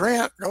get a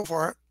grant, go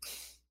for it.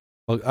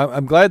 Well,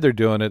 I'm glad they're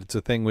doing it. It's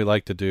a thing we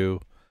like to do.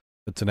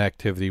 It's an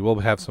activity. We'll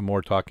have some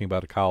more talking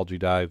about ecology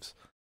dives.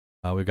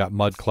 We've got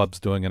Mud Clubs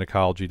doing an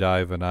ecology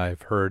dive, and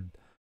I've heard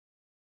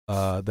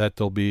that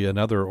there'll be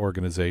another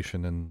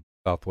organization in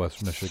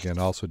Southwest Michigan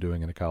also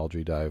doing an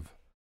ecology dive.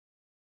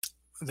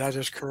 That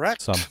is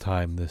correct.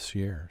 Sometime this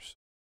year.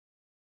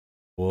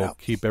 We'll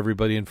keep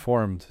everybody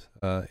informed.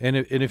 And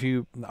if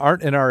you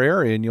aren't in our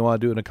area and you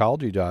want to do an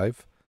ecology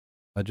dive,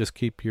 just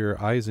keep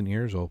your eyes and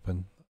ears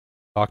open.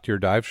 Talk to your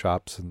dive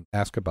shops and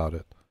ask about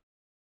it.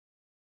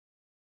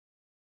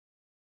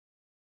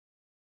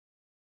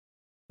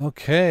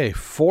 Okay,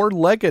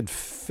 four-legged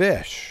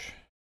fish.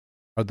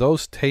 Are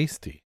those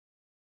tasty?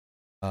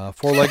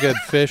 Four-legged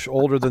fish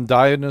older than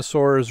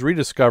dinosaurs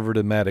rediscovered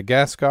in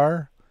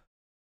Madagascar.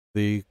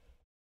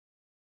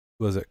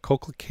 Was it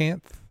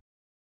coelacanth?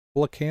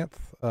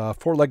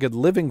 Four-legged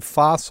living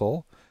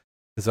fossil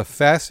is a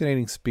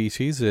fascinating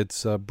species.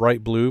 It's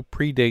bright blue,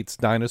 predates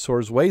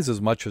dinosaurs, weighs as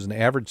much as an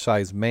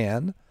average-sized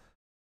man.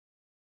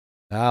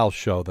 I'll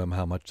show them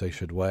how much they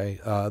should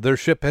weigh. Their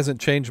ship hasn't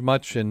changed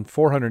much in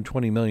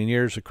 420 million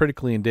years. The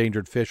critically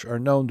endangered fish are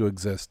known to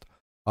exist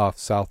off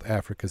South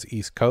Africa's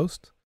east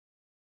coast.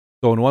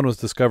 So when one was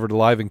discovered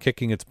alive and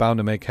kicking, it's bound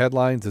to make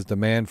headlines as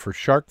demand for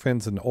shark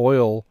fins and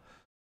oil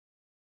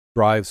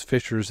drives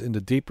fishers into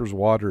deeper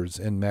waters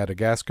in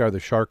Madagascar. The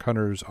shark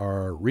hunters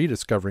are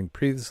rediscovering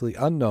previously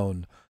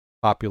unknown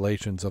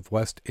populations of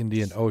West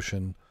Indian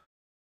Ocean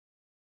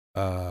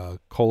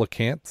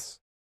coelacanths.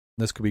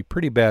 This could be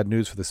pretty bad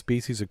news for the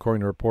species, according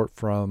to a report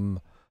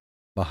from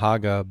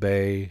Mahaga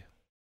Bay,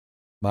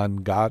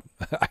 Manja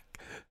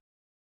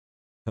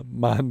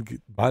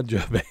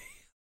Bay.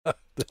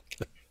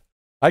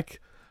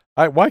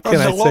 Why can't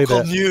I say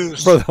that?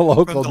 News. For the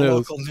local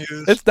news. Local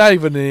news. It's not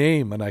even a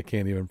name, and I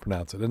can't even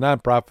pronounce it. A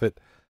nonprofit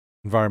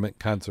environment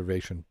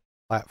conservation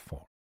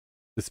platform.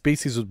 The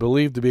species was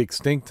believed to be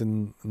extinct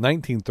in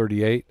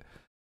 1938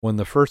 when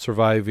the first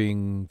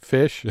surviving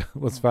fish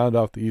was found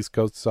off the east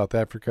coast of South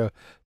Africa.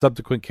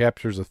 Subsequent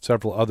captures of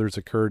several others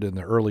occurred in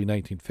the early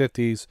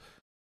 1950s,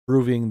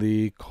 proving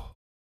the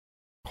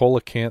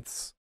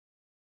coelacanths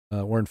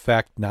were in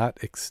fact not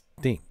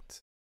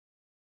extinct.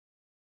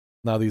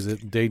 Now these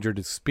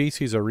endangered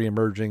species are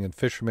reemerging, and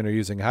fishermen are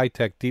using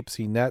high-tech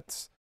deep-sea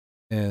nets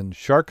and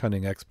shark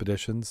hunting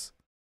expeditions.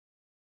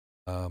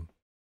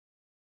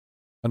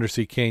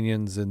 Undersea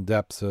canyons in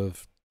depths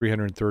of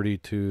 330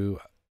 to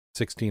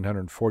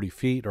 1,640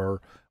 feet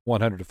or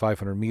 100 to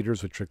 500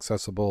 meters, which are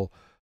accessible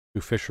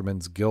to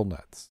fishermen's gill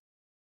nets.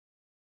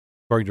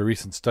 According to a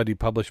recent study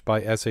published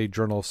by SA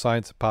Journal of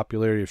Science, the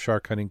popularity of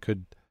shark hunting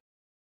could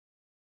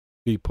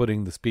be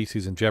putting the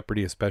species in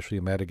jeopardy, especially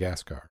in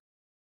Madagascar.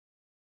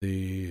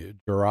 The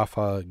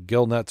Giraffe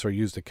gill nets are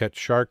used to catch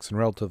sharks, and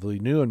relatively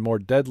new and more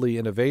deadly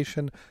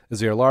innovation as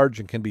they are large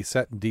and can be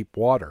set in deep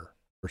water,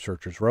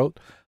 researchers wrote.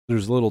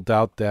 There's little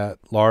doubt that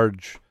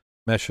large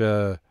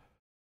Mesha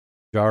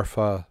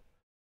Giraffe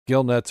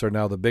gill nets are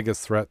now the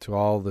biggest threat to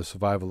all the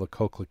survival of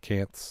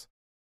coelacanths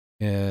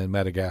in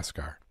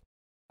Madagascar.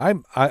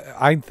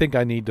 I think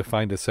I need to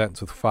find a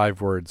sentence with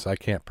 5 words I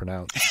can't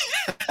pronounce.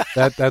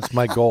 That's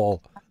my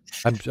goal.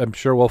 I'm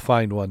sure we'll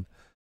find one.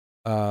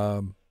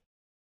 I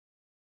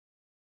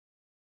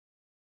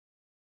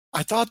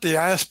thought the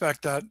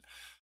aspect that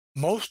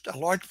a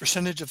large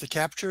percentage of the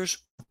captures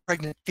are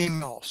pregnant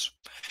females,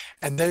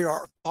 and they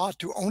are thought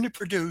to only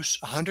produce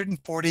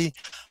 140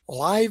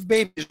 live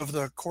babies over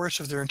the course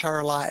of their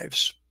entire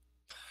lives.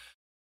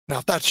 Now,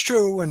 if that's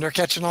true, and they're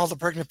catching all the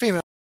pregnant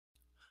females,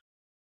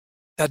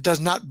 that does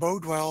not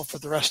bode well for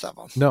the rest of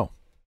them. No.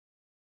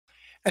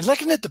 And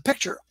looking at the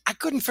picture, I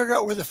couldn't figure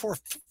out where the four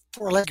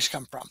legs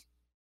come from.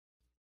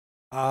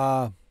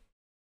 I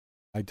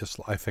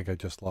think I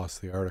just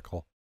lost the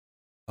article.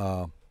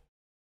 But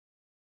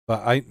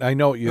I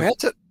know what you.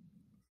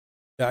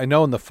 I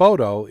know in the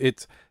photo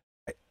it's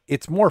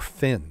more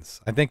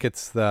fins. I think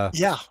it's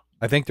yeah.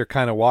 I think they're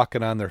kind of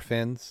walking on their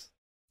fins.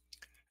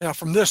 Now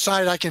from this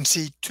side, I can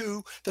see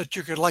 2 that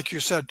you could, like you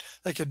said,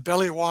 they could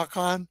belly walk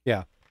on.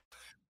 Yeah.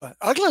 But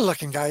ugly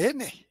looking guy,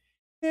 isn't he?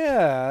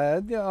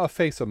 Yeah, a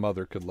face a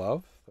mother could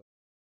love.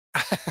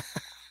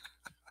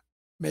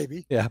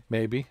 Maybe. Yeah,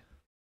 maybe.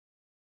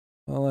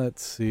 Well,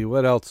 let's see.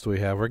 What else do we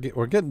have? We're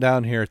getting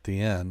down here at the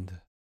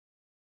end.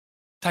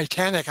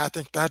 Titanic, I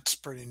think that's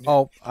pretty neat.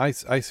 Oh, I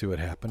see what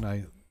happened.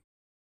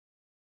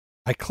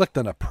 I clicked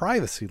on a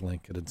privacy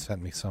link. It had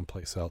sent me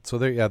someplace else. So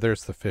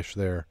there's the fish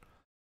there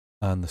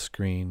on the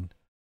screen.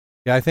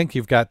 Yeah, I think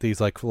you've got these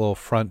like little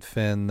front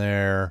fin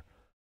there,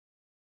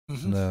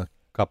 and a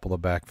couple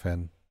of back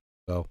fin.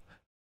 So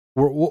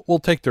we'll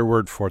take their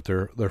word for it.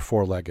 They're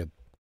 4-legged.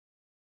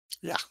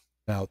 Yeah.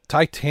 Now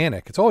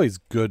Titanic. It's always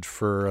good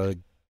for a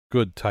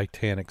good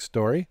Titanic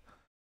story.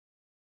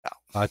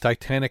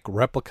 Titanic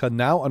replica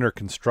now under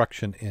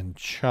construction in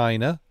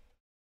China.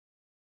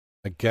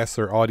 I guess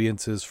their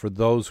audience is for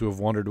those who have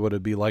wondered what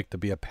it'd be like to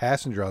be a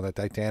passenger on the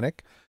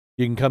Titanic.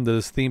 You can come to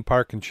this theme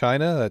park in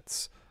China.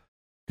 That's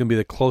going to be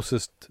the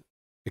closest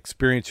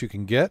experience you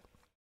can get.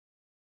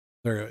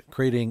 They're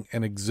creating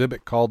an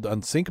exhibit called The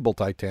Unsinkable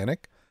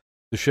Titanic.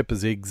 The ship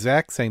is the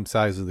exact same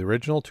size as the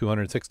original,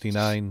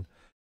 269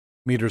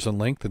 meters in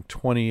length and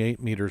 28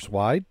 meters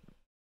wide.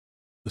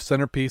 The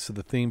centerpiece of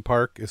the theme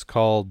park is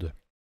called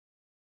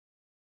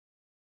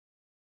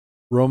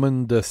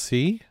Roman de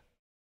Sea,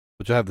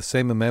 which will have the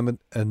same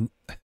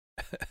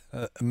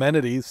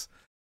amenities,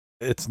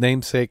 its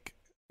namesake,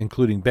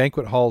 including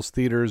banquet halls,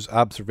 theaters,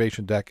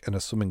 observation deck, and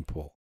a swimming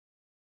pool.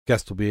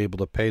 Guests will be able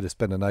to pay to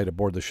spend a night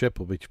aboard the ship.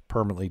 Will be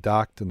permanently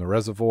docked in the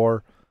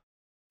reservoir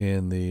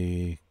in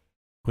the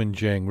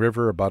Quinjiang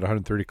River, about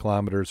 130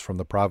 kilometers from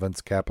the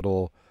province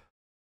capital,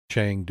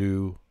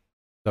 Chengdu,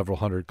 several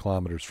hundred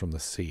kilometers from the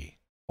sea.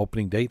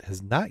 Opening date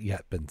has not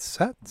yet been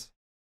set.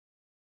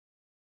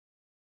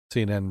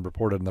 CNN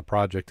reported on the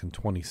project in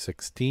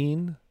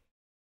 2016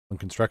 when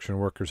construction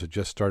workers had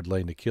just started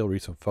laying the keel.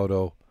 Recent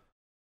photo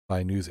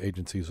by news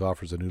agencies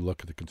offers a new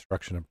look at the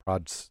construction and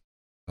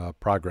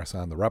progress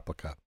on the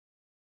replica.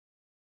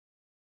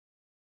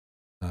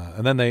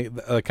 And then they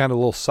kind of a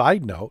little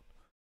side note.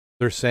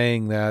 They're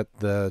saying that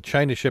the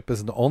China ship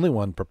isn't the only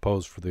one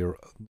proposed for the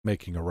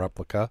making a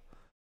replica.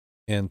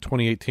 In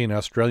 2018,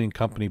 Australian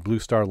company Blue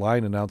Star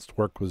Line announced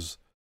work was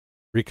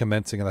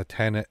recommencing on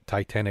the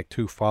Titanic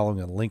 2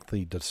 following a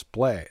lengthy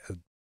delay.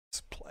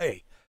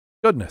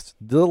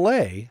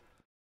 It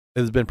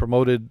has been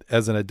promoted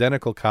as an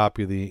identical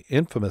copy of the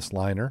infamous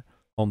liner,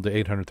 home to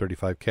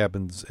 835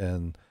 cabins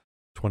and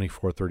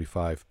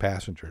 2435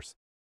 passengers.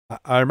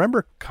 I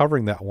remember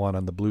covering that one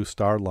on the Blue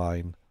Star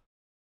Line,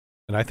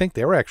 and I think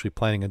they were actually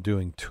planning on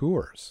doing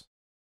tours.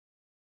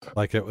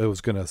 Like it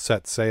was going to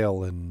set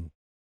sail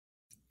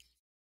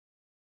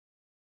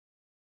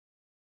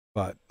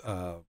but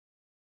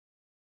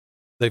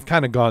they've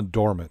kind of gone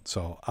dormant.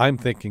 So I'm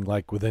thinking,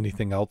 like with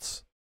anything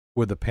else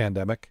with the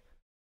pandemic,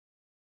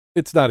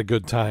 it's not a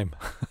good time.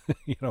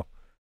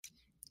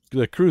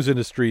 The cruise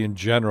industry in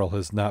general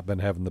has not been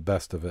having the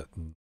best of it.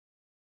 And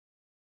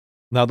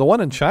now the one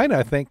in China,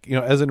 I think,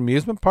 as an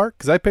amusement park,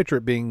 because I picture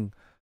it being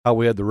how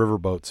we had the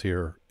riverboats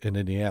here in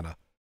Indiana.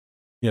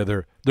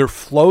 They're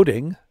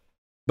floating,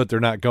 but they're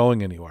not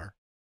going anywhere.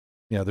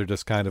 They're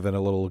just kind of in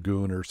a little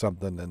lagoon or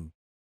something. And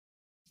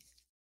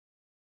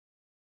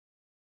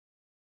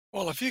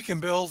well, if you can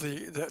build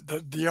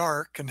the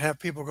Ark and have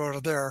people go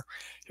to there,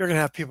 you're going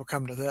to have people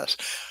come to this.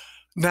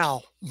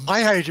 Now,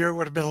 my idea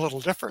would have been a little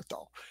different,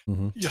 though.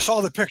 Mm-hmm. You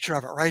saw the picture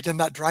of it, right, in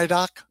that dry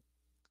dock?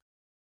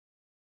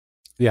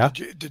 Yeah.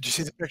 Did you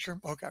see the picture?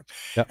 Okay.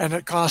 Yep. And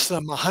it cost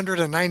them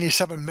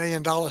 $197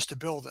 million to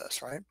build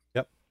this, right?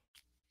 Yep.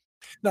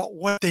 Now,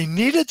 what they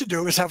needed to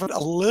do is have it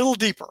a little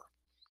deeper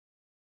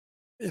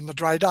in the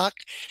dry dock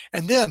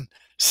and then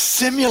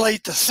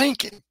simulate the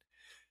sinking.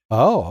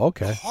 Oh,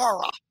 okay.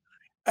 Horror.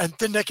 And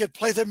then they could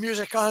play the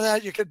music on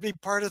that. You could be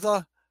part of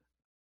the,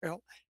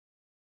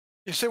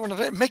 you see, when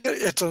they make it,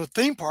 it's a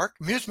theme park,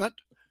 amusement.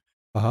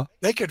 Uh-huh.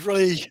 They could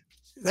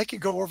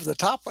go over the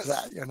top with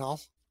that,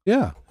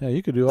 Yeah,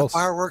 you could do The all.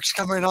 fireworks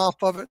coming off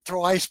of it,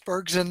 throw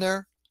icebergs in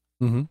there.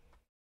 Mm-hmm.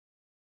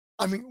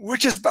 I mean,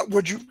 would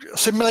you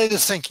simulate a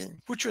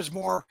sinking? Which was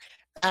more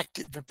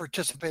active and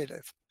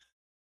participative?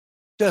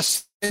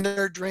 Just in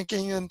there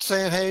drinking and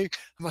saying, "Hey,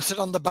 I'm gonna sit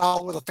on the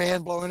bow with a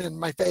fan blowing in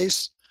my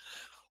face,"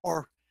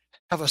 or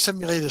have a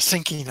simulated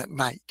sinking at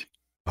night.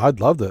 I'd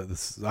love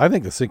that. I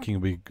think the sinking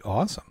would be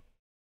awesome.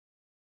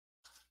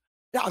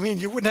 Yeah, I mean,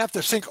 you wouldn't have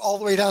to sink all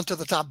the way down to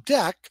the top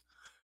deck,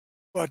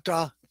 but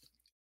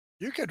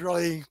you could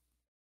really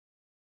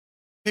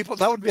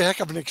that would be a heck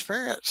of an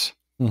experience.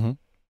 Mm-hmm.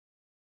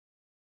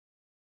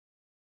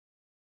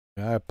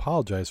 I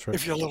apologize for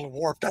if you're a little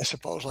warped, I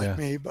suppose, like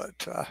me.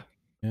 But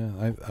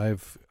yeah,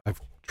 I've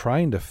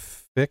trying to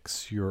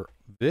fix your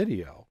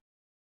video.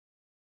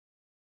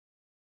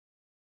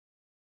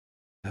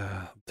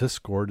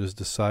 Discord has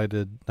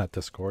decided, not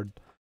Discord,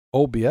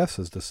 OBS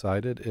has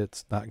decided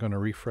it's not going to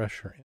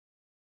refresh her.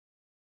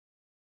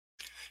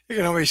 You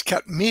can always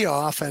cut me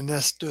off and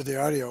just do the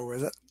audio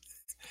with it.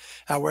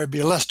 That way it'd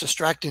be less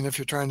distracting if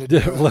you're trying to do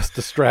less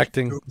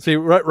distracting. See,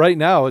 right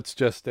now it's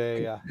just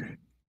a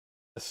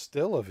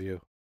still of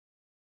you.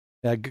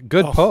 Yeah,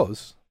 good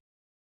pose.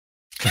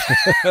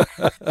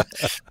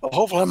 Well,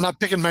 hopefully I'm not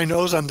picking my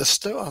nose on the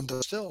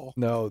still.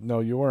 No,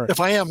 you weren't. If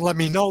I am, let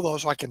me know though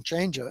so I can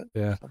change it.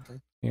 Yeah.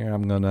 Here,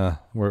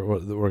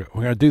 we're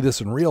gonna do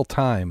this in real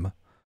time.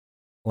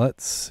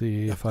 Let's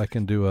see if I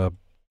can do a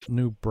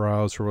new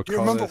browser. Do you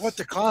remember what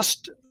the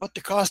cost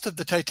of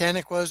the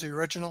Titanic was, the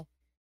original?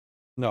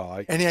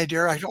 No, any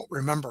idea? I don't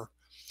remember.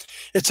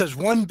 It says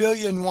 1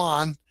 billion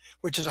won,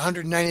 which is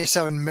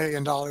 $197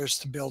 million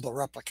to build a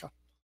replica.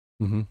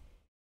 Mm-hmm.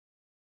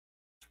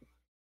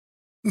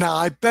 Now,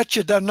 I bet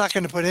you they're not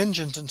going to put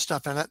engines and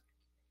stuff in it.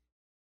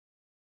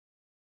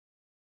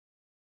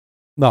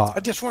 No. I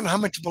just wonder how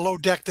much below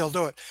deck they'll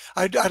do it.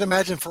 I'd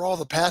imagine for all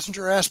the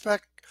passenger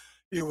aspect,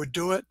 you would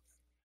do it.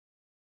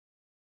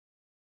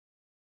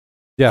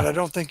 Yeah. But I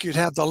don't think you'd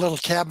have the little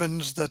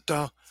cabins that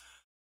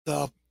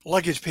the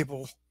luggage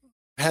people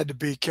had to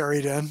be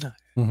carried in.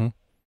 Mm-hmm.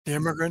 The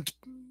immigrant,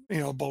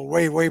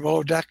 way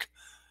below deck.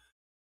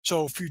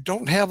 So if you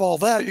don't have all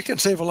that, you can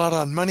save a lot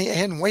on money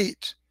and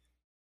weight.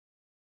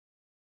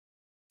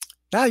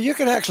 Now you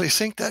could actually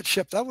sink that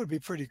ship. That would be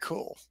pretty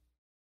cool.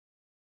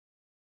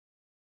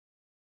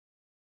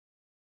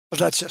 But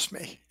that's just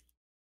me.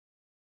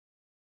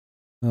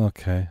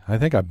 Okay, I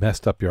think I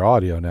messed up your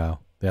audio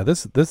now. Yeah,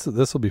 this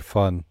will be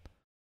fun.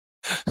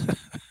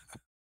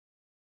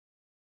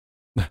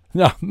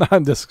 No,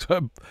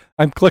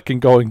 I'm clicking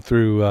going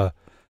through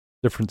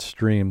different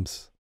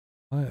streams.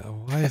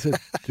 Why is it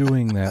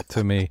doing that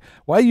to me?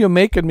 Why are you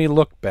making me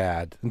look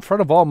bad in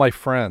front of all my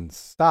friends?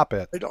 Stop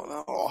it. I don't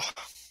know.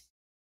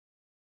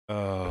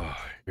 Oh,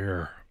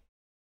 here.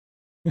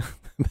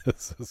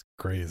 This is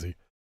crazy.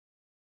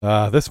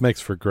 This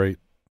makes for great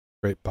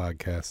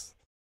podcasts.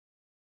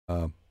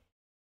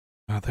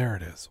 There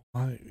it is.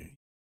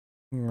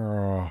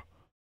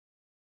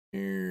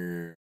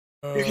 You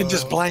can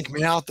just blank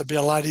me out. That'd be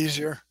a lot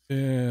easier.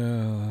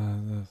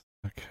 Yeah.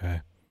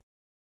 Okay.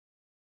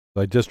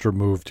 I just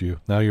removed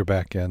you. Now you're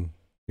back in.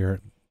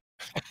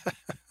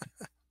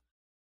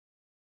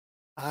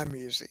 I'm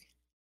easy.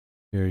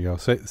 Here you go.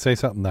 Say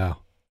something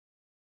now.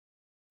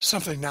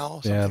 Something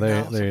now. Yeah,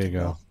 there you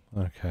go.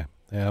 Okay.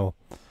 Yeah. Well,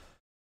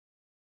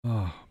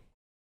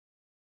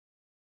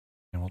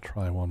 and we'll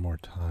try one more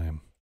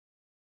time.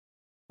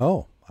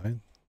 Oh, there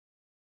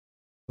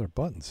are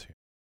buttons here.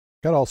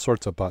 Got all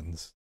sorts of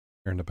buttons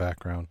here in the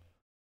background.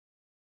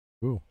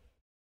 Ooh.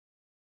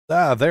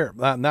 There.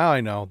 Now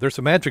I know. There's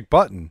a magic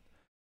button.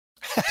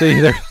 See,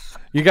 there.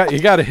 You got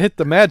to hit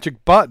the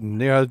magic button.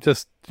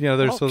 There's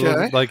a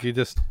little, like you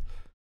just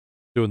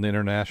doing the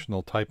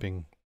international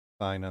typing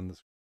sign on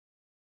this.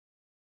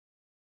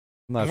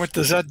 What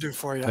does that do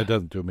for you? It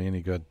doesn't do me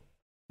any good.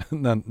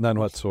 None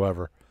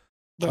whatsoever.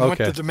 Then okay. What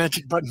did the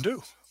magic button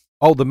do?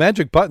 Oh, the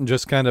magic button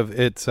just kind of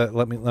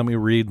let me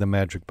read the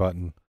magic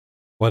button.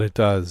 What it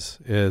does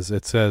is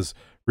it says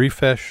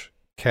refresh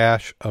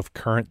cache of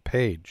current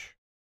page.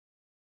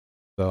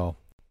 So,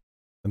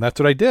 and that's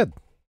what I did.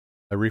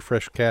 I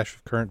refreshed cache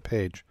of current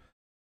page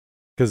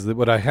because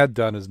what I had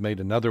done is made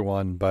another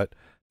one, but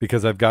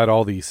because I've got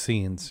all these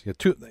scenes,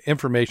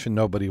 information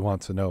nobody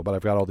wants to know, but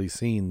I've got all these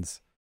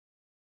scenes,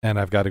 and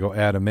I've got to go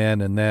add them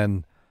in, and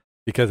then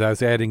because I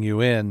was adding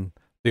you in,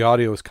 the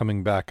audio is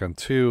coming back on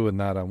 2 and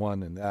not on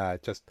 1, and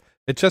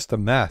it's just a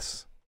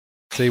mess.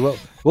 See,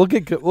 we'll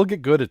get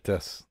good at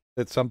this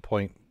at some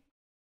point,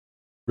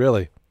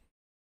 really.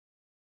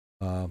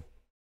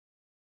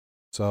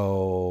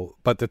 So,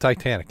 but the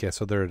Titanic,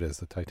 so there it is.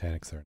 The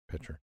Titanic's there in the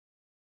picture.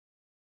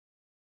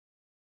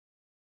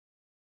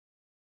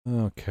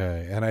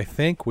 Okay, and I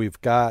think we've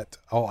got.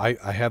 Oh, I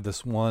have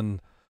this one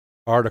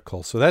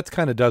article, so that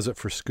kind of does it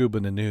for Scuba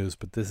in the News.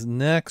 But this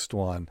next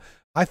one,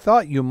 I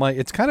thought you might.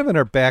 It's kind of in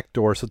our back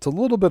door, so it's a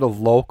little bit of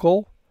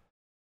local,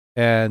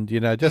 and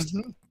just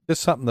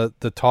something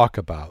to talk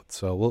about.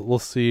 So we'll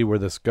see where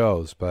this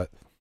goes. But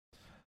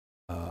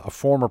a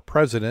former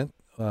president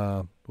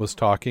was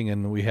talking,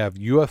 and we have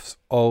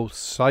UFO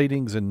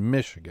sightings in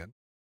Michigan,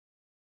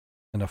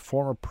 and a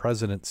former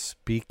president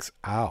speaks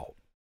out.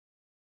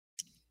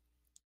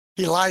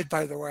 He lied,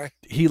 by the way.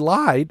 He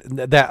lied.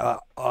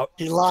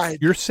 He lied.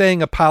 You're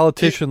saying a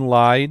politician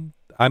lied?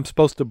 I'm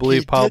supposed to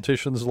believe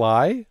politicians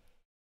lie?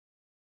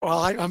 Well,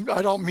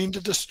 I don't mean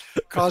to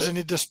cause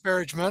any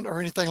disparagement or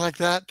anything like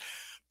that,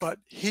 but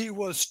he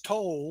was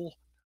told,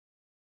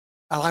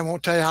 and I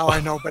won't tell you how I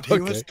know, but he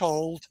was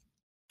told.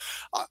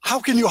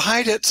 How can you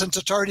hide it since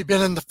it's already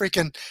been in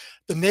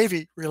the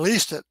Navy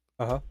released it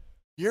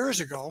years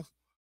ago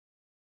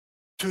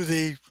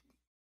to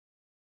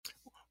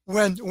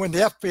when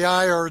the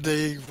FBI or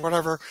the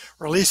whatever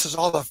releases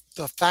all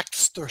the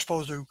facts they're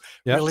supposed to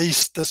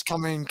release this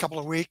coming couple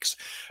of weeks,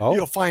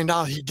 you'll find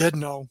out he did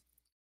know,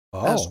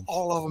 as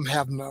all of them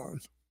have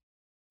known.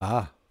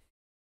 So,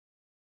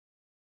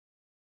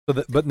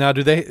 but now,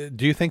 do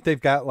you think they've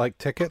got like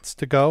tickets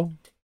to go?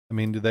 I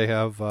mean, do they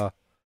have,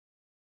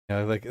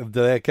 do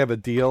they have a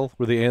deal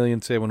where the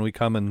aliens say when we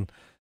come and,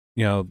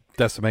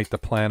 decimate the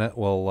planet,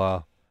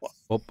 we'll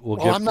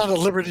I'm not at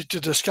liberty to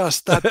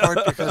discuss that part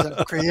because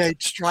it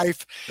creates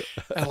strife,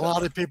 and a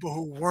lot of people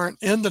who weren't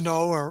in the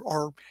know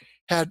or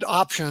had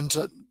options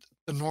that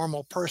the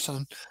normal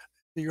person,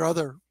 the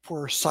other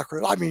poor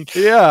sucker. I mean,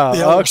 the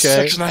other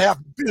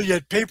 6.5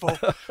 billion people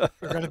are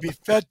going to be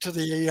fed to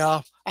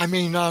the.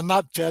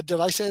 Not fed. Did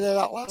I say that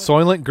out loud?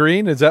 Soylent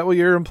Green? Is that what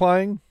you're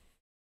implying?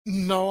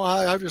 No,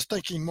 I was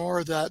thinking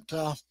more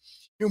that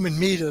human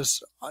meat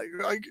is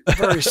a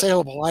very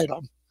saleable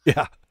item.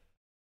 Yeah.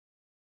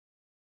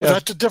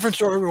 That's a different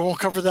story. We won't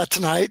cover that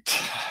tonight.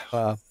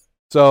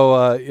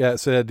 It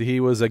said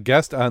he was a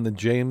guest on the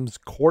James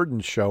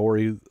Corden show where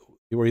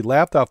he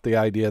laughed off the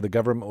idea the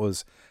government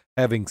was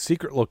having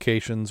secret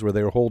locations where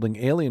they were holding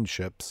alien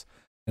ships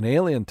and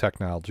alien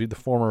technology. The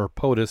former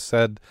POTUS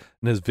said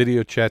in his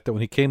video chat that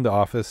when he came to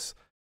office,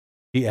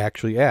 he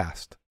actually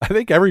asked. I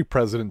think every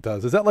president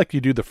does. Is that like you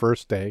do the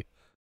first day?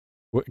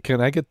 Can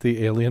I get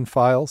the alien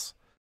files?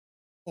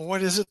 Well,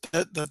 what is it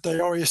that they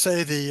always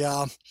say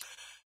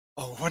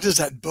what is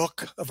that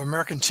book of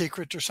American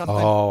Secrets or something?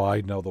 Oh,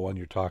 I know the one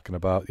you're talking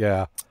about.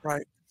 Yeah.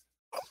 Right.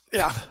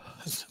 Yeah.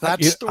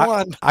 That's the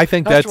one. I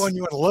think that's the one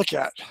you want to look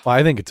at. Well,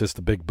 I think it's just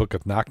a big book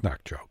of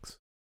knock-knock jokes.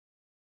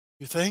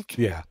 You think?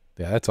 Yeah.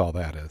 Yeah, that's all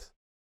that is.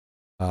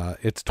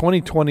 It's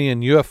 2020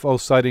 and UFO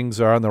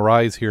sightings are on the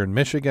rise here in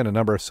Michigan. A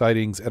number of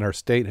sightings in our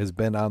state has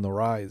been on the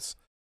rise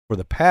for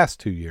the past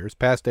 2 years.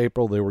 Past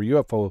April, there were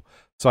UFO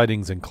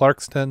sightings in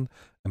Clarkston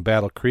and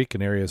Battle Creek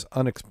and areas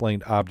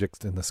unexplained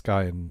objects in the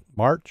sky in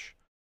March.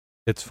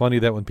 It's funny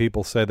that when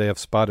people say they have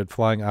spotted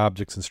flying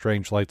objects and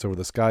strange lights over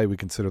the sky, we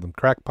consider them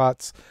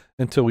crackpots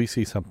until we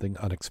see something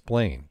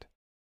unexplained.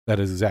 That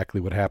is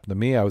exactly what happened to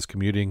me. I was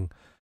commuting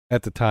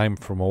at the time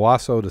from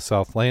Owasso to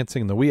South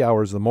Lansing in the wee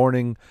hours of the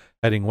morning,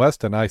 heading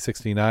west on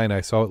I-69.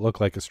 I saw it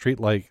look like a street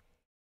light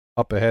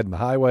up ahead in the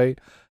highway.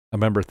 I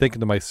remember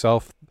thinking to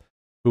myself,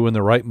 who in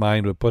the right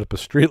mind would put up a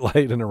street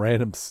light in a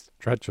random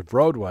stretch of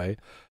roadway?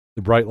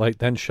 The bright light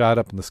then shot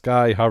up in the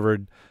sky,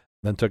 hovered,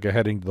 then took a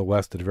heading to the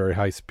west at a very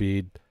high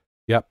speed.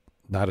 Yep,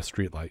 not a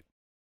street light.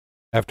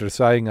 After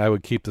deciding I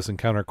would keep this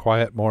encounter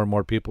quiet, more and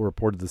more people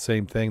reported the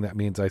same thing. That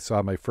means I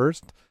saw my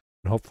first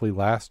and hopefully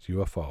last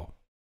UFO.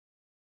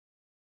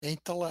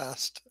 Ain't the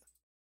last.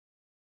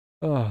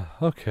 Oh,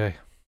 okay.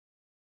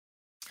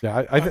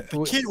 Yeah,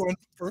 the key one.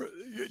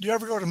 Do you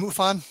ever go to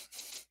MUFON?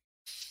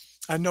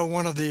 I know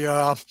one of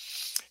the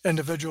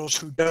individuals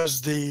who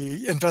does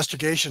the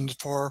investigations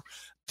for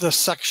this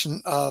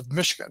section of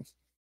Michigan.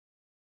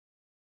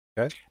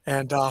 Okay.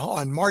 And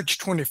on March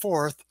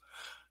 24th,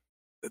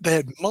 they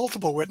had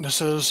multiple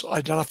witnesses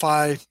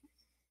identify,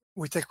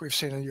 we think we've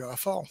seen a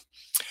UFO.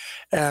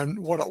 And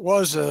what it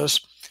was is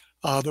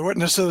the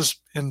witnesses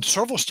in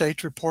several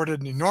states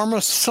reported an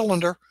enormous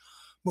cylinder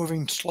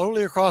moving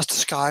slowly across the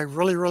sky,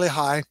 really, really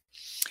high.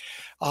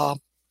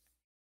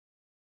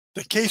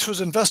 The case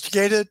was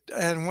investigated,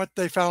 and what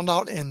they found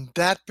out in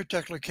that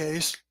particular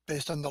case,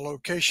 based on the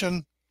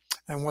location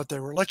and what they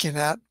were looking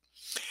at,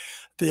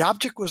 the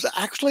object was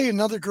actually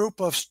another group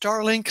of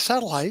Starlink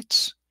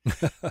satellites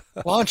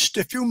launched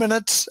a few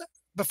minutes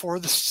before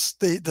the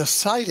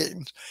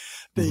sighting.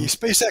 The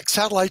SpaceX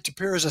satellites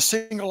appear as a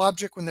single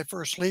object when they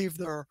first leave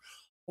their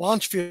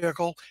launch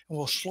vehicle and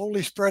will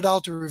slowly spread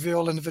out to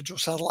reveal individual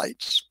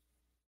satellites.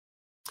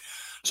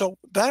 So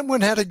that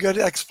one had a good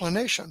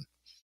explanation.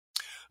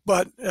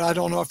 But I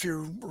don't know if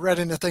you read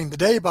anything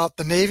today about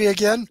the Navy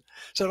again.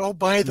 Said, oh,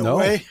 by the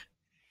way,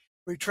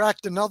 we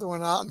tracked another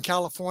one out in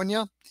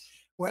California,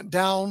 went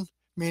down,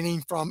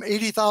 meaning from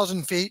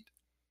 80,000 feet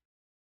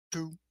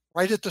to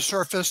right at the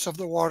surface of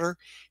the water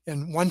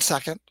in 1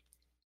 second.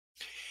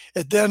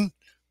 It then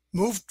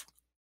moved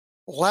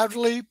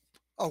laterally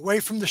away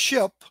from the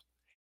ship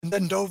and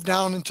then dove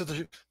down into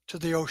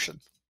the ocean.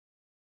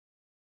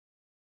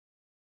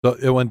 So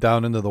it went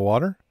down into the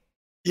water?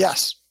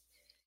 Yes.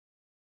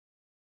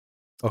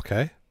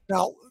 Okay.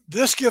 Now,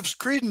 this gives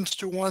credence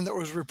to one that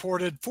was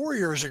reported 4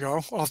 years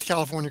ago off the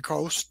California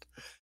coast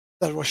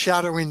that was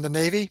shadowing the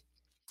Navy.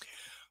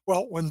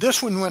 Well, when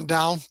this one went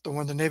down, the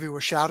one the Navy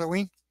was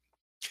shadowing,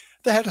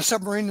 they had a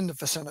submarine in the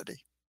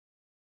vicinity.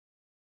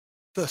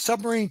 The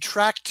submarine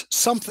tracked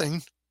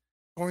something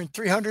going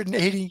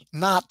 380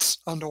 knots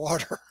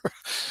underwater.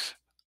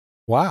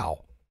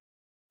 Wow.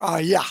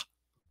 Yeah,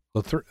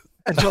 So,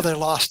 until they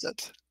lost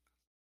it.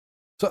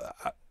 so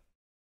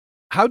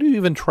how do you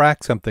even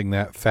track something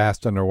that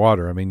fast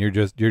underwater? I mean, you're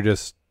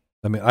just.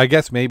 I mean, I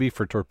guess maybe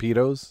for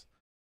torpedoes,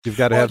 you've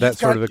got to have that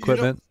sort of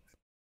equipment.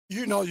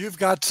 You've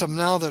got some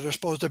now that are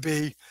supposed to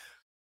be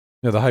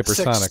The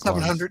hypersonic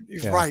 700.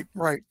 Yeah.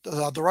 Right.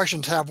 The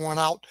Russians have one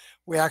out.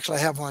 We actually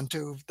have one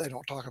too. They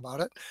don't talk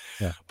about it.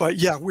 Yeah. But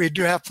yeah, we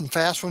do have some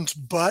fast ones.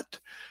 But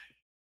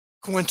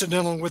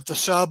coincidental with the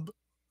sub,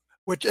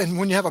 and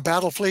when you have a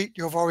battle fleet,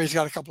 you've always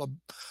got a couple of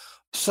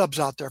subs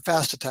out there,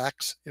 fast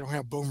attacks. You don't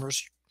have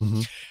boomers.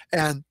 Mm-hmm.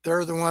 And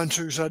they're the ones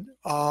who said,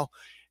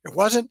 it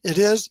wasn't, it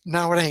is,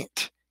 now it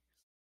ain't.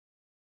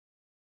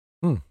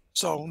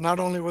 So not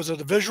only was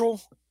it a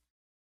visual,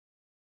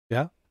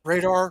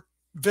 radar,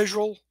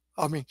 visual.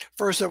 I mean,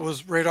 first it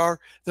was radar,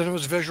 then it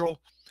was visual,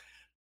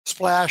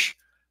 splash,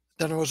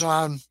 then it was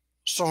on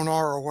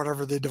sonar or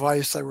whatever the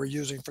device they were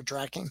using for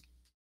tracking.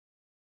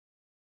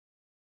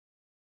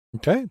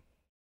 Okay.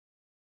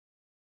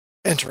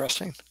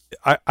 Interesting.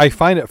 I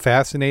find it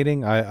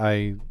fascinating.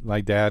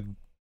 My dad,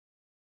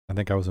 I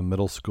think I was in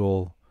middle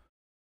school.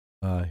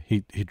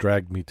 He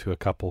dragged me to a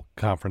couple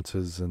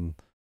conferences, and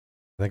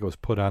I think it was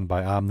put on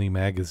by Omni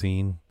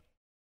magazine,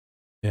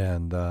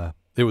 and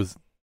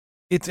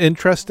it's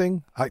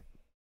interesting.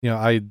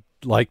 I'd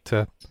like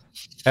to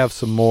have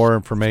some more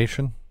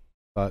information,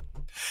 but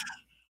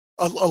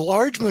a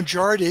large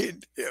majority,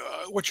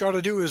 what you ought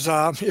to do is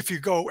if you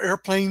go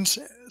airplanes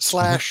 /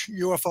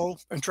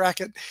 UFO and track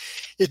it,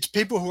 it's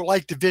people who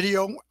like to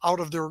video out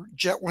of their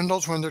jet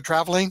windows when they're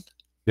traveling.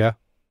 Yeah.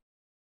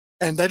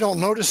 And they don't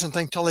notice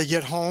anything till they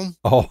get home.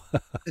 Oh.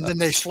 And then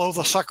they slow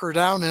the sucker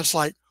down, and it's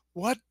like,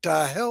 what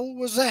the hell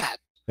was that?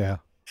 Yeah.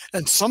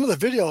 And some of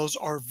the videos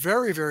are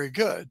very, very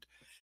good.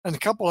 And a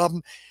couple of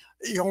them,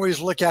 you always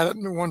look at it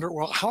and wonder,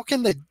 well, how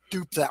can they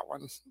dupe that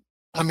one?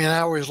 I mean, I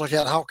always look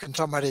at how can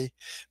somebody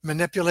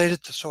manipulate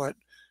it so it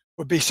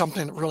would be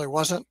something that really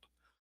wasn't.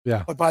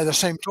 Yeah. But by the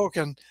same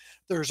token,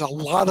 there's a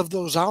lot of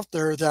those out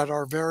there that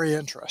are very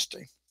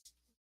interesting.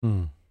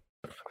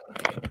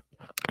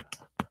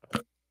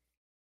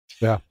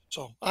 Yeah.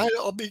 So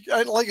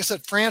like I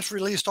said, France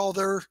released all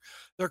their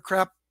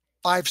crap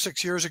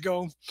 5-6 years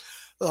ago.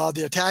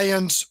 The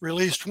Italians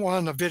released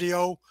a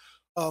video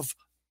of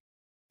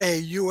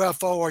a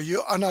UFO or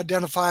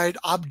unidentified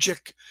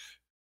object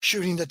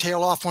shooting the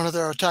tail off one of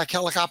their attack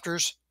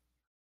helicopters.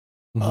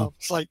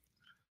 It's like,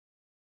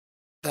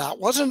 that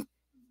wasn't,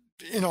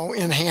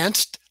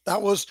 enhanced.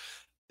 That was,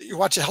 you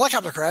watch a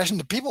helicopter crash and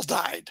the people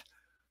died.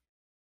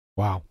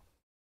 Wow.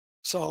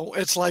 So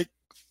it's like,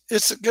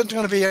 it's going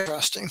to be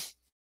interesting.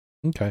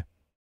 Okay.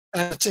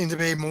 And it seems to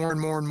be more and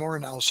more and more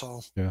now.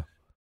 So yeah.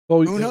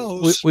 Well, who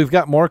knows? We've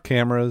got more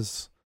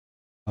cameras.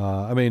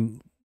 I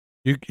mean,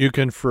 you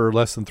can for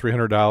less than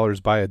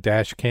 $300 buy a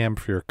dash cam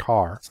for your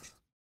car.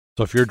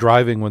 So if you're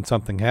driving when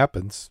something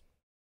happens,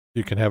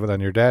 you can have it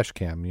on your dash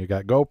cam. You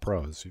got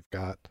GoPros. You've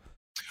got.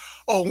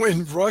 Oh,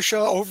 in Russia,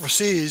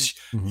 overseas,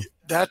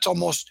 that's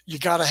almost, you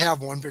got to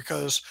have one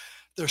because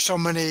there's so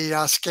many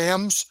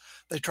scams.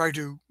 They try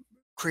to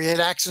create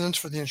accidents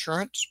for the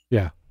insurance.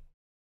 Yeah.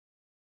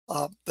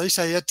 They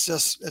say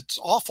it's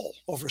awful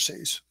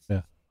overseas.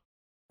 Yeah.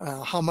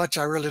 How much,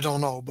 I really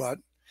don't know, but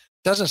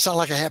it doesn't sound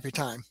like a happy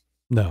time.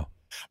 No.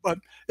 But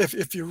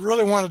if you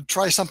really want to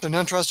try something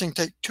interesting,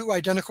 take 2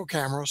 identical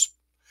cameras,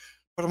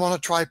 put them on a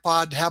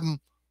tripod, have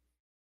them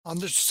on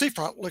the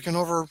seafront looking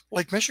over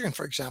Lake Michigan,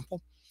 for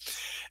example,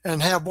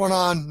 and have one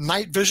on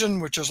night vision,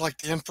 which is like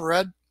the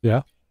infrared.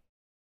 Yeah.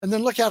 And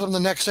then look at them the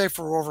next day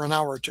for over an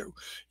hour or two.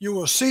 You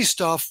will see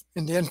stuff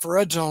in the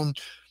infrared zone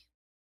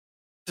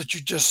that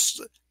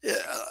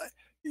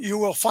you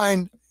will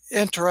find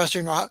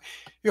interesting.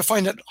 You'll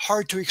find it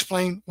hard to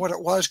explain what it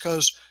was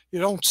because you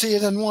don't see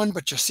it in one,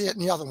 but you see it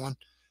in the other one.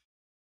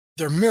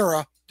 They're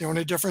mirror. The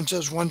only difference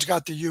is one's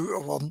got the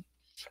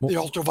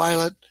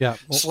ultraviolet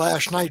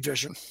 / night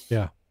vision.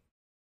 Yeah.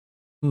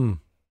 A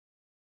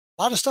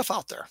lot of stuff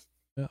out there.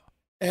 Yeah.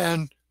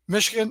 And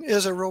Michigan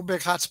is a real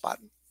big hotspot.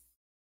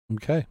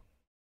 Okay.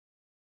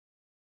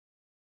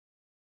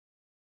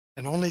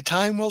 And only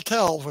time will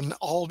tell when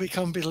all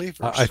become believers.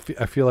 I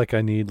feel like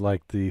I need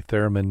like the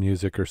theremin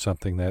music or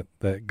something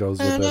that goes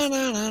with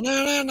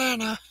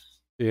this.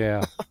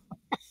 Yeah.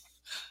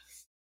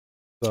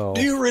 So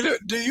do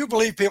you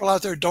believe people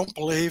out there don't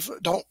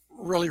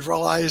really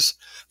realize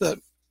that,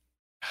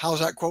 how's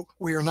that quote,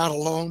 we are not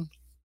alone?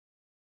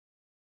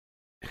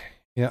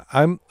 Yeah,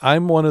 I'm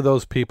one of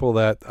those people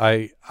that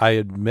I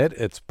admit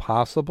it's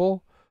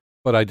possible,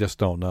 but I just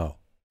don't know.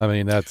 I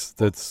mean,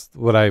 that's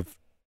what I've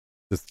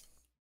just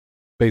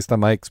based on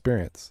my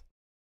experience.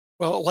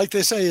 Well, like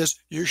they say, is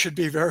you should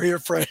be very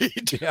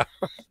afraid. Yeah.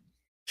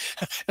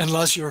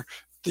 Unless you're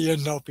the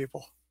in-know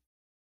people.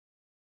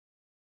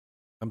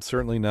 I'm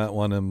certainly not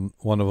one of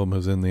them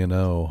who's in the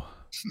know.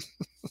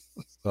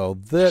 So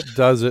that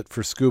does it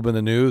for Scuba in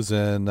the News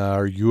and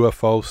our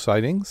UFO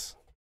sightings.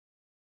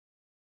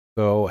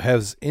 So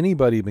has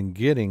anybody been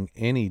getting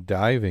any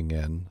diving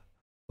in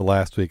the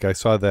last week? I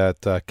saw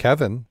that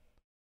Kevin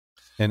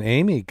and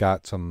Amy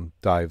got some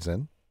dives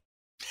in.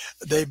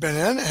 They've been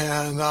in,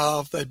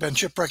 and they've been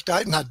shipwrecked.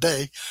 Not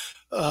they,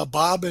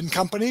 Bob and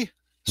company,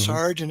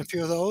 Sarge, and a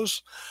few of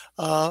those.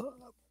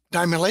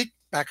 Diamond Lake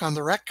back on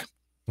the wreck.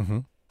 Mm-hmm.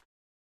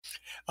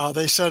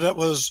 They said it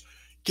was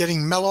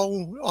getting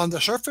mellow on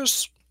the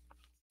surface,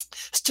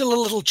 still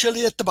a little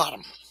chilly at the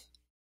bottom.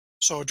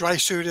 So dry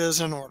suit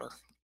is in order.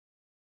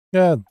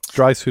 Yeah,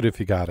 dry suit if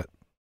you got it.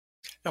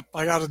 Yep,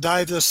 I got to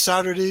dive this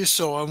Saturday,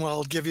 so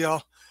I'll give you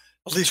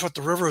at least what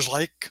the river is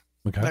like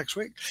next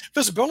week.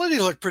 Visibility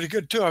looked pretty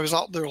good too. I was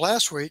out there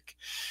last week.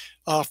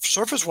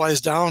 Surface-wise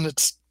down,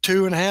 it's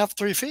 2.5,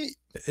 3 feet.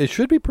 It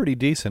should be pretty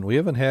decent. We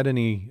haven't had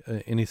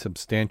any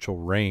substantial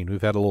rain.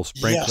 We've had a little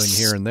sprinkling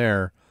here and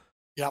there.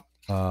 Yep.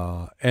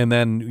 And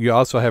then you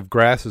also have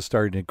grasses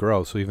starting to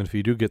grow. So even if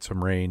you do get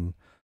some rain,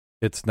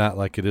 it's not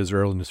like it is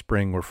early in the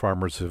spring where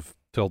farmers have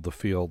tilled the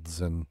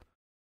fields and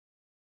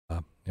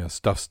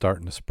stuff's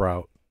starting to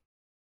sprout.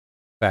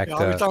 In fact,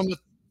 I was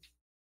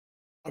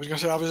going to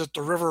say I was at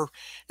the river,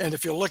 and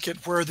if you look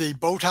at where the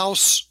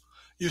boathouse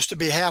used to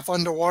be half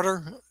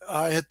underwater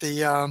at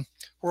the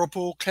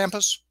Whirlpool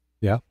campus.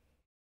 Yeah.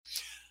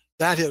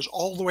 That is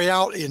all the way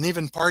out, and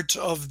even parts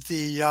of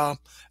the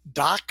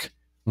dock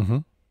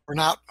are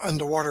not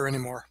underwater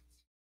anymore.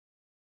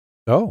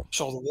 Oh.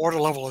 So the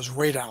water level is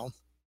way down.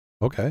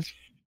 Okay.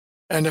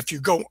 And if you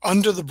go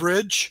under the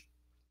bridge,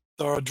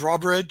 the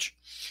drawbridge,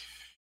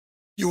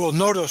 you will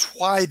notice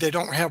why they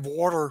don't have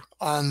water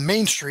on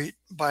Main Street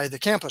by the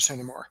campus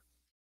anymore.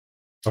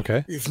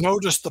 Okay. You've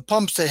noticed the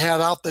pumps they had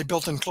out, they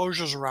built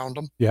enclosures around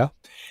them. Yeah.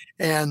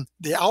 And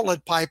the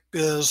outlet pipe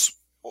is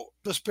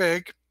this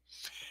big,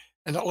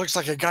 and it looks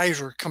like a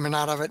geyser coming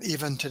out of it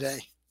even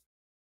today.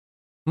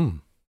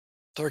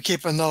 They're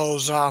keeping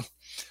those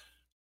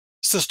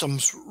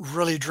systems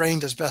really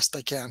drained as best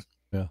they can.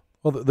 Yeah.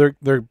 Well,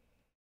 they're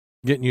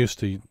getting used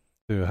to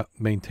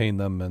maintain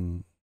them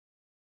and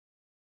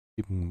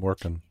keep them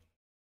working.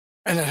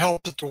 And it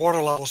helps that the water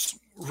level's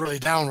really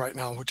down right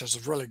now, which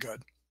is really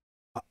good.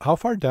 How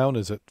far down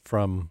is it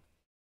from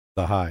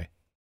the high?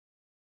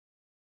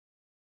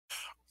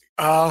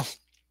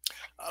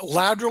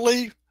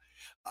 Laterally,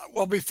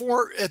 well,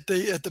 before at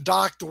the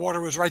dock, the water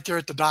was right there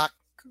at the dock.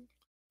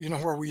 You know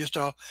where we used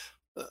to,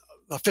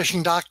 the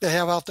fishing dock they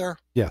have out there?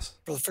 Yes.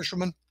 For the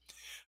fishermen,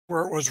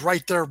 where it was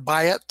right there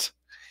by it.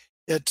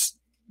 It's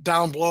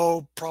down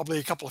below probably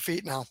a couple of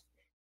feet now.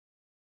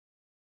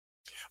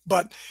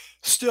 But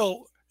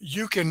still,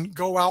 you can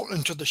go out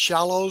into the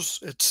shallows.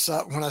 It's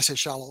when I say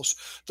shallows,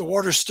 the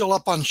water's still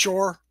up on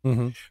shore,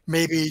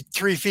 maybe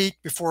 3 feet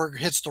before it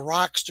hits the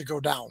rocks to go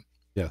down.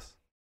 Yes.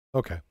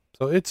 Okay.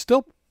 So it's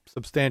still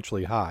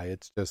substantially high.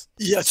 It's just...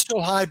 Yeah, it's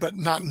still high, but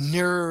not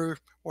near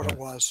what it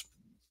was.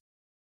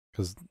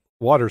 Because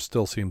water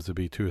still seems to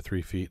be 2 or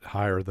 3 feet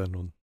higher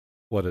than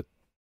what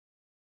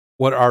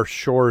our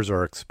shores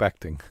are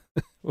expecting.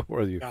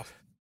 Where you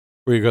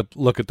go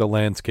look at the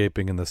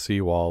landscaping and the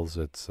seawalls,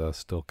 it's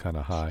still kind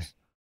of high.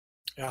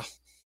 Yeah.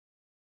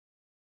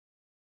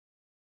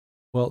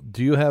 Well,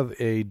 do you have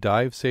a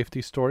dive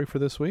safety story for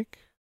this week?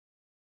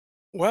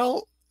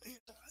 Well,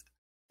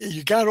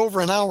 you got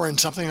over an hour and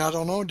something. I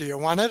don't know. Do you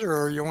want it,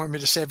 or you want me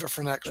to save it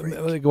for next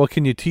week? Well,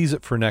 can you tease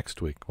it for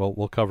next week? Well,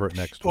 we'll cover it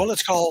next week. Well,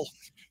 it's called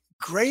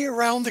Gray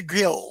Around the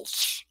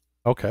Gills.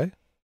 Okay.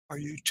 Are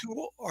you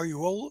too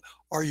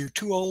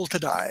old to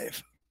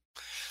dive?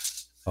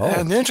 Oh.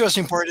 And the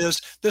interesting part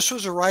is this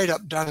was a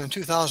write-up done in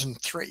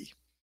 2003.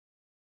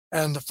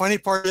 And the funny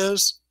part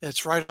is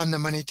it's right on the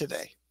money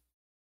today.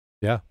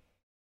 Yeah.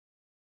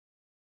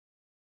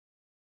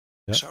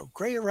 So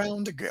Gray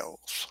Around the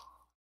Gills.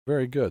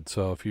 Very good.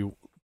 So if you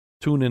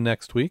tune in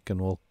next week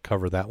and we'll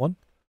cover that one.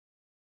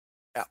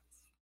 Yeah.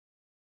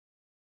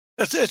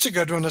 It's a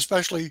good one,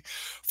 especially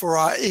for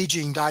our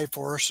aging dive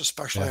force,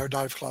 especially our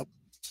dive club,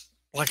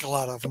 like a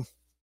lot of them.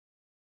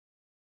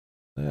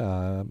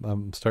 Yeah,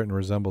 I'm starting to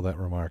resemble that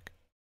remark.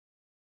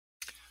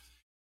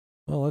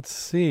 Well, let's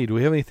see. Do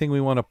we have anything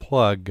we want to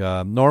plug?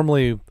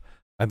 Normally,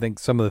 I think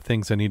some of the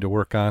things I need to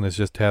work on is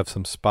just have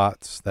some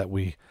spots that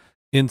we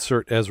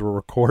insert as we're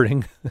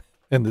recording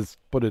and just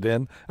put it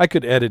in. I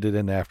could edit it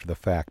in after the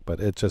fact, but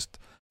it's just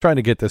trying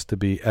to get this to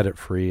be edit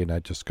free, and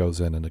it just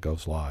goes in and it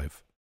goes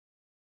live.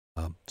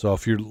 So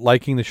if you're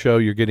liking the show,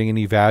 you're getting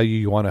any value,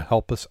 you want to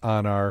help us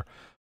on our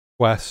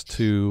quest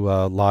to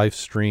live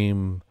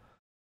stream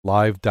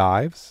live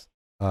dives,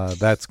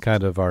 that's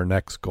kind of our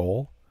next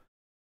goal.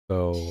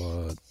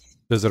 So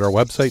visit our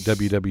website,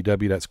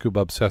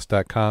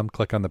 www.scubaobsessed.com,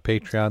 click on the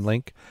Patreon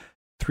link.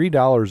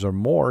 $3 or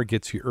more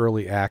gets you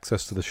early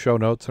access to the show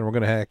notes, and we're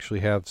going to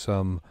actually have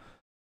some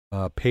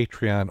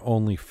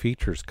Patreon-only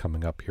features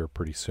coming up here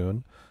pretty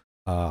soon.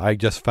 I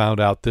just found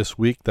out this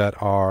week that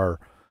our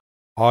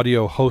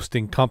audio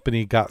hosting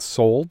company got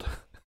sold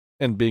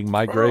and being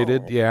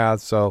migrated. Yeah,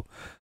 so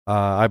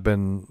I've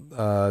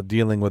been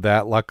dealing with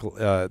that.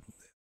 Luckily,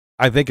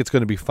 I think it's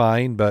going to be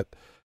fine, but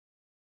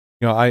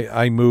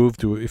I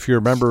moved to, if you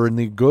remember in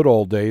the good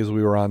old days,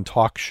 we were on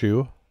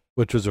TalkShoe,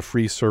 which was a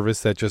free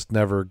service that just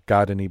never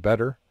got any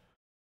better.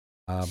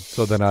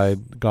 So then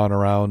I'd gone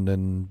around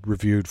and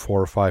reviewed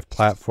 4 or 5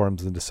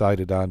 platforms and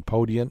decided on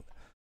Podient.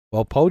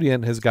 Well,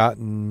 Podient has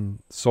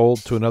gotten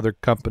sold to another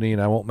company,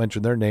 and I won't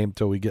mention their name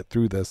till we get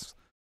through this.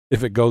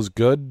 If it goes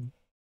good,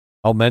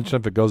 I'll mention.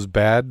 If it goes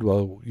bad,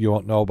 well, you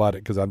won't know about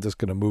it because I'm just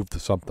going to move to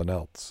something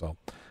else. So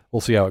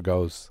we'll see how it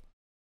goes.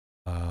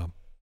 You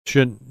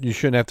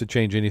shouldn't have to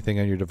change anything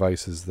on your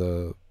devices.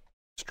 The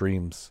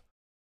streams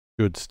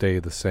should stay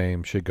the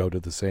same, should go to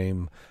the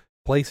same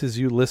places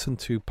you listen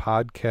to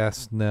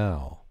podcasts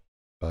now.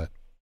 But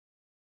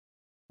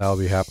that'll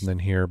be happening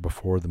here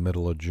before the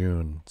middle of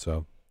June.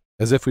 So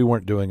as if we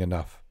weren't doing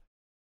enough.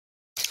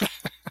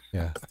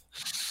 Yeah.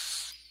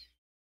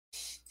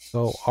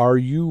 So are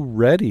you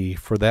ready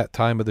for that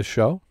time of the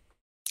show?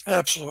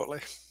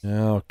 Absolutely.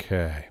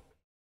 Okay.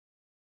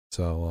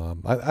 So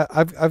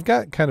I've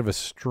got kind of a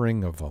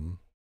string of them.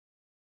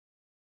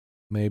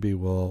 Maybe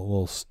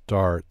we'll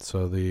start.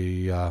 So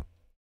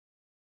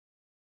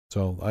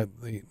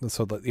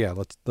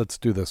let's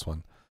do this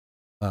one.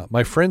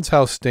 My friend's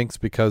house stinks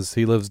because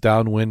he lives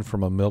downwind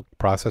from a milk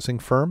processing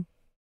firm.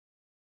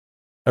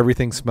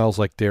 Everything smells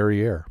like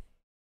derriere.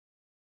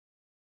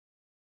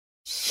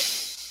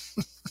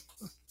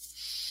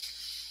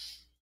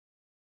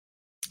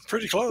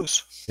 Pretty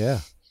close. Yeah.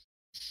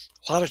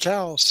 A lot of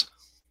cows.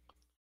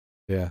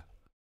 Yeah.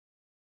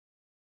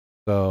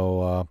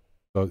 So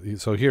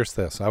here's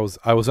this. I was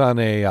on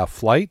a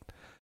flight,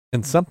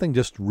 and something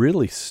just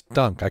really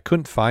stunk. I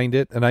couldn't find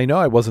it, and I know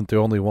I wasn't the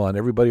only one.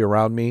 Everybody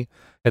around me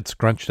had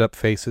scrunched up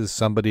faces.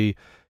 Somebody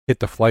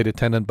hit the flight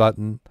attendant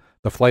button.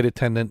 The flight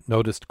attendant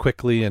noticed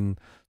quickly and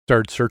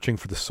started searching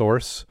for the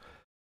source.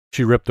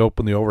 She ripped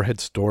open the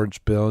overhead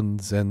storage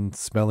bins and,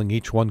 smelling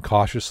each one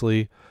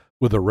cautiously,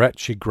 with a retch,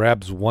 she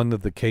grabs one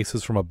of the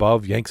cases from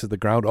above, yanks it to the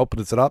ground,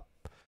 opens it up,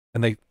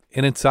 and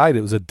inside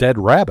it was a dead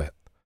rabbit.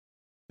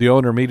 The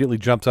owner immediately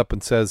jumps up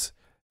and says,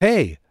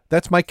 "Hey,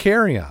 that's my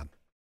carry-on."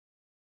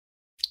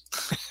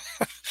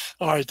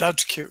 All right,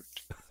 that's cute.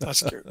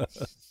 That's cute.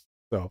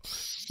 So,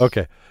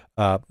 okay.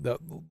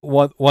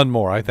 One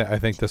more. I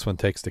think this one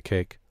takes the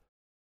cake.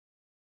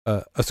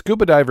 A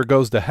scuba diver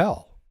goes to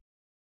hell.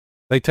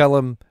 They tell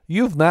him,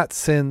 "You've not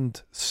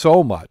sinned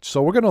so much,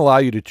 so we're going to allow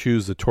you to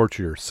choose to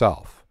torture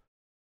yourself."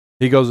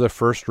 He goes to the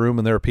first room,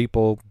 and there are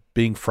people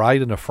being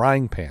fried in a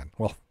frying pan.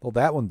 Well,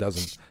 that one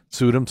doesn't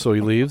suit him, so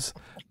he leaves.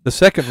 The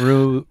second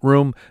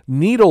room,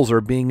 needles are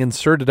being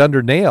inserted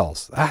under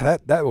nails.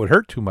 That would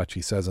hurt too much,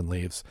 he says, and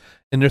leaves.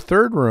 In the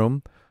third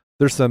room,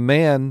 there's a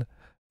man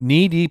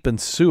knee-deep in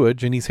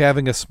sewage, and he's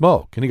having a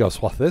smoke. And he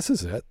goes, "Well, this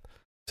is it."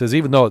 Says,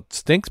 "Even though it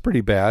stinks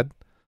pretty bad,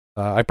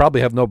 I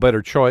probably have no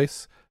better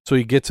choice." So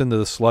he gets into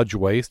the sludge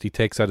waste. He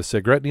takes out a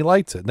cigarette, and he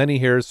lights it. And then he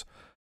hears,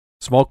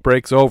 "Smoke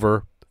breaks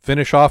over.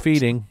 Finish off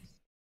eating."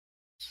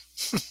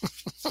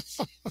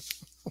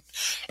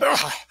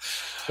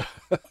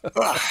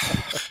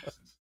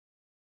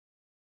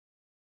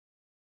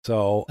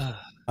 So,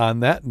 on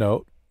that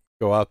note,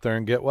 go out there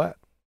and get wet.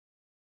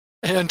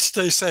 And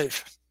stay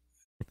safe.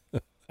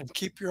 And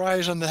keep your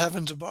eyes on the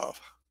heavens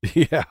above.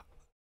 Yeah.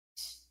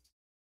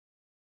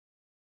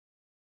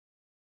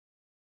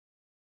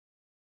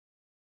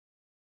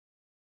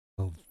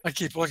 I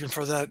keep looking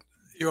for that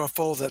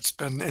UFO that's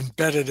been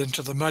embedded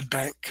into the mud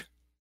bank.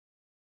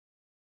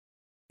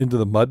 Into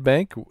the mud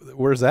bank?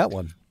 Where's that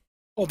one?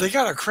 Well, they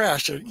got to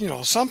crash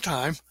it,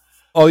 sometime.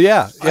 Oh,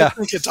 yeah. Yeah.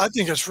 I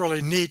think it's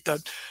really neat that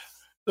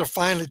they're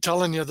finally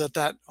telling you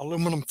that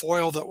aluminum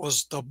foil that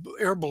was the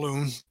air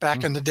balloon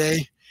back in the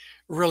day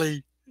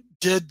really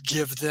did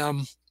give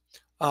them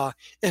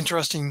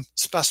interesting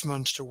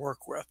specimens to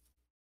work with.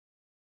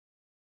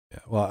 Yeah.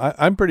 Well,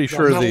 I'm pretty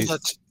sure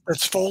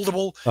that's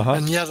foldable,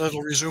 and yet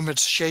it'll resume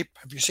its shape.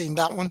 Have you seen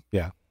that one?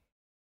 Yeah.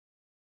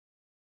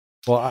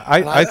 Well,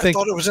 I think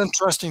thought it was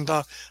interesting.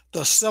 The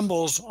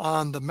symbols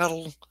on the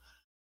metal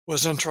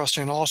was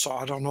interesting also.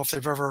 I don't know if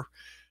they've ever.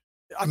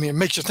 I mean, it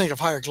makes you think of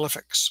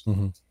hieroglyphics.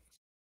 Mm-hmm.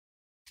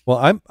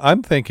 Well,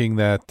 I'm thinking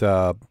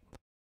that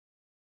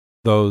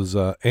those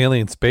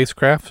alien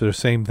spacecraft are the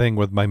same thing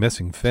with my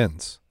missing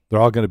fins. They're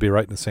all going to be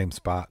right in the same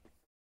spot.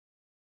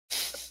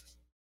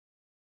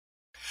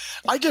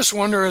 I just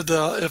wonder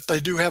if they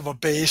do have a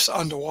base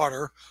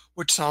underwater,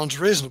 which sounds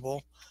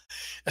reasonable.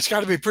 It's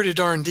got to be pretty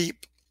darn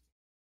deep,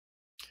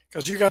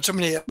 because you got so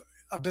many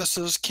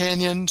abysses,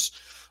 canyons,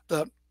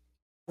 that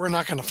we're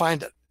not going to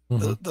find it.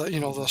 Mm-hmm.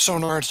 The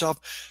sonar and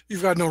stuff.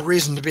 You've got no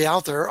reason to be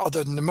out there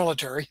other than the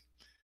military,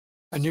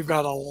 and you've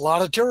got a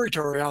lot of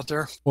territory out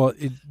there. Well,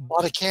 a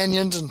lot of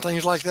canyons and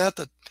things like that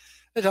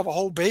they'd have a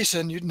whole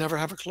basin. You'd never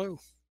have a clue.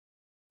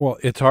 Well,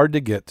 it's hard to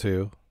get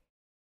to.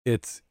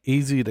 It's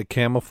easy to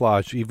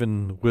camouflage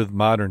even with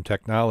modern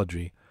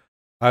technology.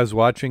 I was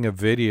watching a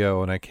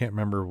video, and I can't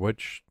remember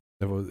which.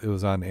 It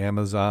was on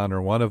Amazon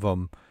or one of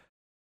them,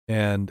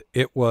 and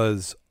it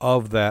was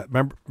of that.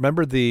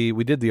 Remember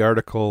we did the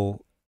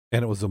article,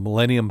 and it was a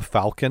Millennium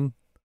Falcon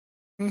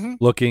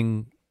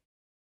looking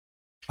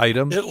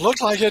item. It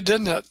looked like it,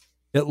 didn't it?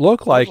 It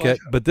looked like it,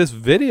 but this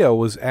video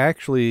was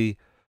actually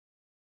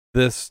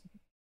this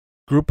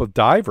group of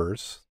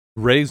divers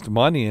raised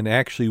money and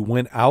actually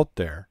went out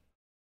there,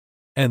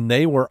 and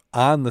they were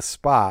on the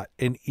spot.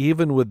 And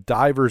even with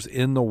divers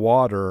in the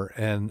water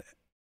and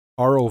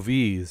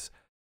ROVs,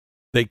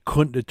 they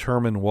couldn't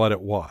determine what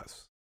it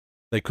was.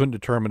 They couldn't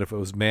determine if it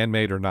was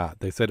man-made or not.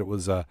 They said it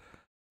was a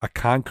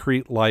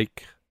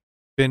concrete-like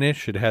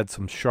finish. It had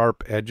some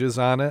sharp edges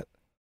on it.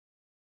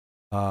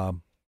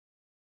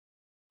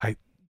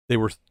 They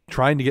were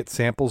trying to get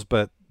samples,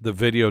 but the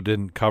video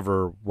didn't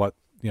cover what,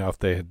 if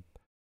the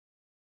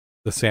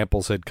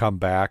samples had come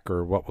back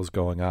or what was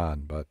going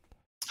on. But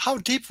how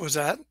deep was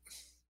that?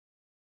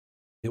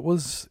 It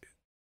was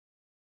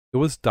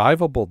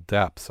diveable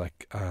depths.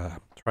 Like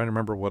I'm trying to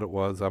remember what it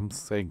was. I'm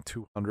saying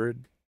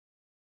 200.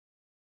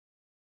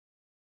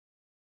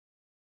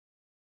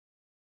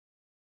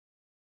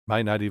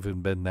 Might not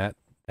even been that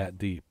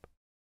deep.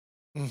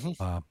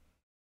 Mm-hmm.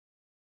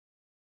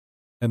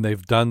 And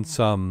they've done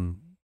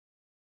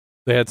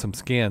they had some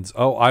scans.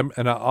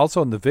 And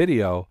also in the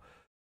video,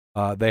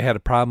 they had a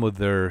problem with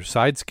their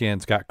side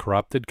scans got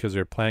corrupted because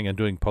they're planning on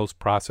doing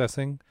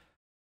post-processing.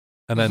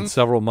 And then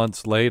several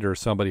months later,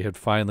 somebody had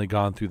finally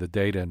gone through the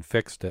data and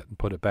fixed it and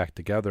put it back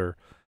together.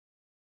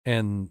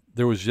 And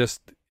there was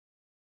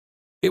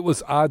it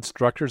was odd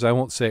structures. I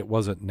won't say it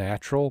wasn't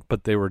natural,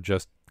 but they were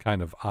just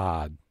kind of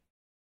odd.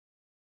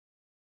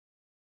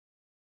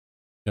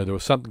 There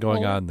was something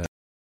going on there.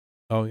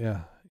 Oh,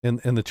 yeah. In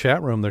the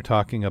chat room, they're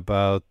talking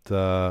about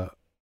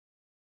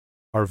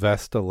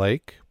Arvesta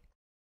Lake.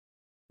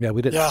 Yeah,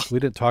 we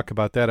didn't talk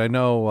about that. I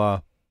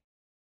know.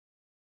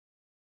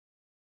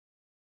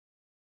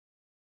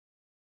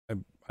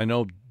 I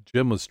know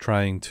Jim was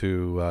trying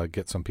to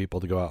get some people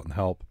to go out and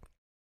help.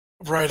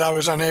 Right, I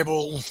was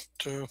unable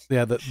to.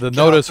 Yeah, the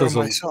notice was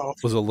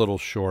a little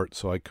short,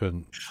 so I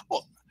couldn't.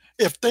 Well,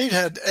 if they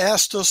had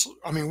asked us,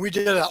 we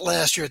did that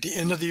last year at the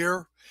end of the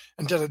year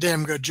and did a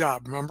damn good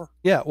job. Remember?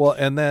 Yeah. Well,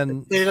 and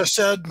then they just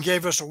said and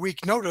gave us a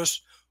week notice.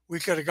 We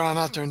could have gone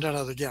out there and done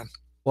it again.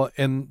 Well,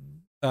 and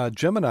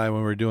Jim and I,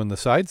 when we were doing the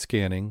side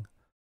scanning,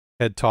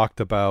 had talked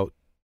about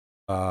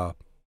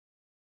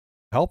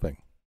helping,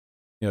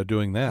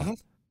 doing that. Mm-hmm.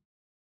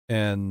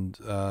 And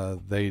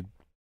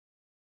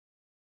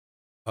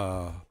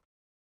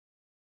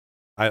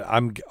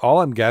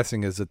I'm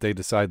guessing is that they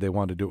decided they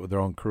wanted to do it with their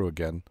own crew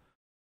again,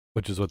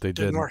 which is what they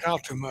did. Didn't work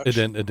out too much. It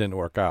didn't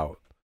work out.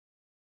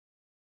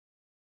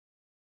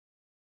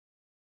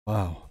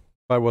 Wow.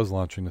 If I was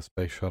launching the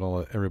space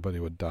shuttle, everybody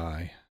would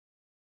die.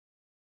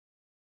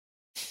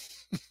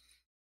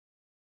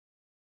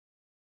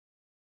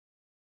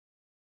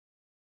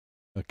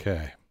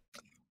 Okay.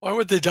 Why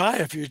would they die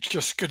if you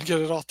just couldn't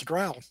get it off the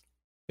ground?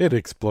 It'd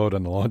explode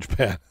on the launch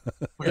pad.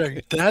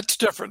 Okay, that's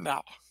different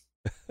now.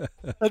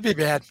 That'd be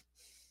bad.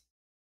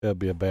 That'd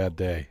be a bad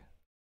day.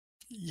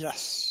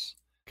 Yes.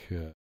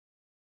 Good.